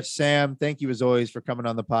there. Sam, thank you as always for coming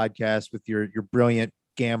on the podcast with your brilliant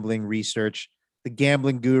gambling research. The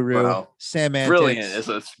gambling guru, wow. Sam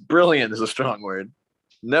Antics. Brilliant is a strong word.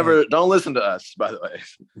 Don't listen to us, by the way.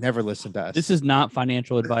 Never listen to us. This is not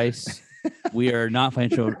financial advice. We are not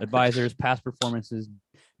financial advisors. Past performances.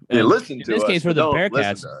 Listen to us. In this case, for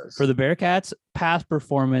the Bearcats, past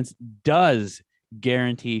performance does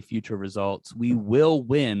guarantee future results. We will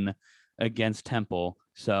win against Temple.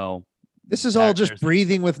 So this is all just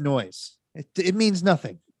breathing with noise. It means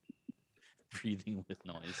nothing. Breathing with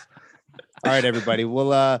noise. All right, everybody.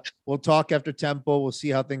 We'll talk after Temple. We'll see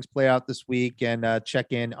how things play out this week and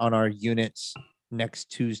check in on our units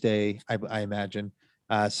next Tuesday, I imagine.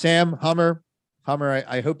 Sam, Hummer,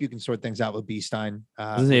 I hope you can sort things out with B Stein.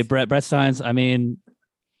 Brett Steins. I mean,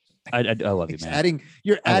 I love you, He's man.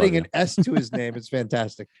 you're I love adding you. an S to his name. It's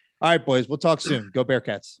fantastic. All right, boys. We'll talk soon. Go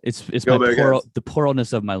Bearcats. It's Go my Bearcats. the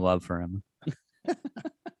pluralness of my love for him.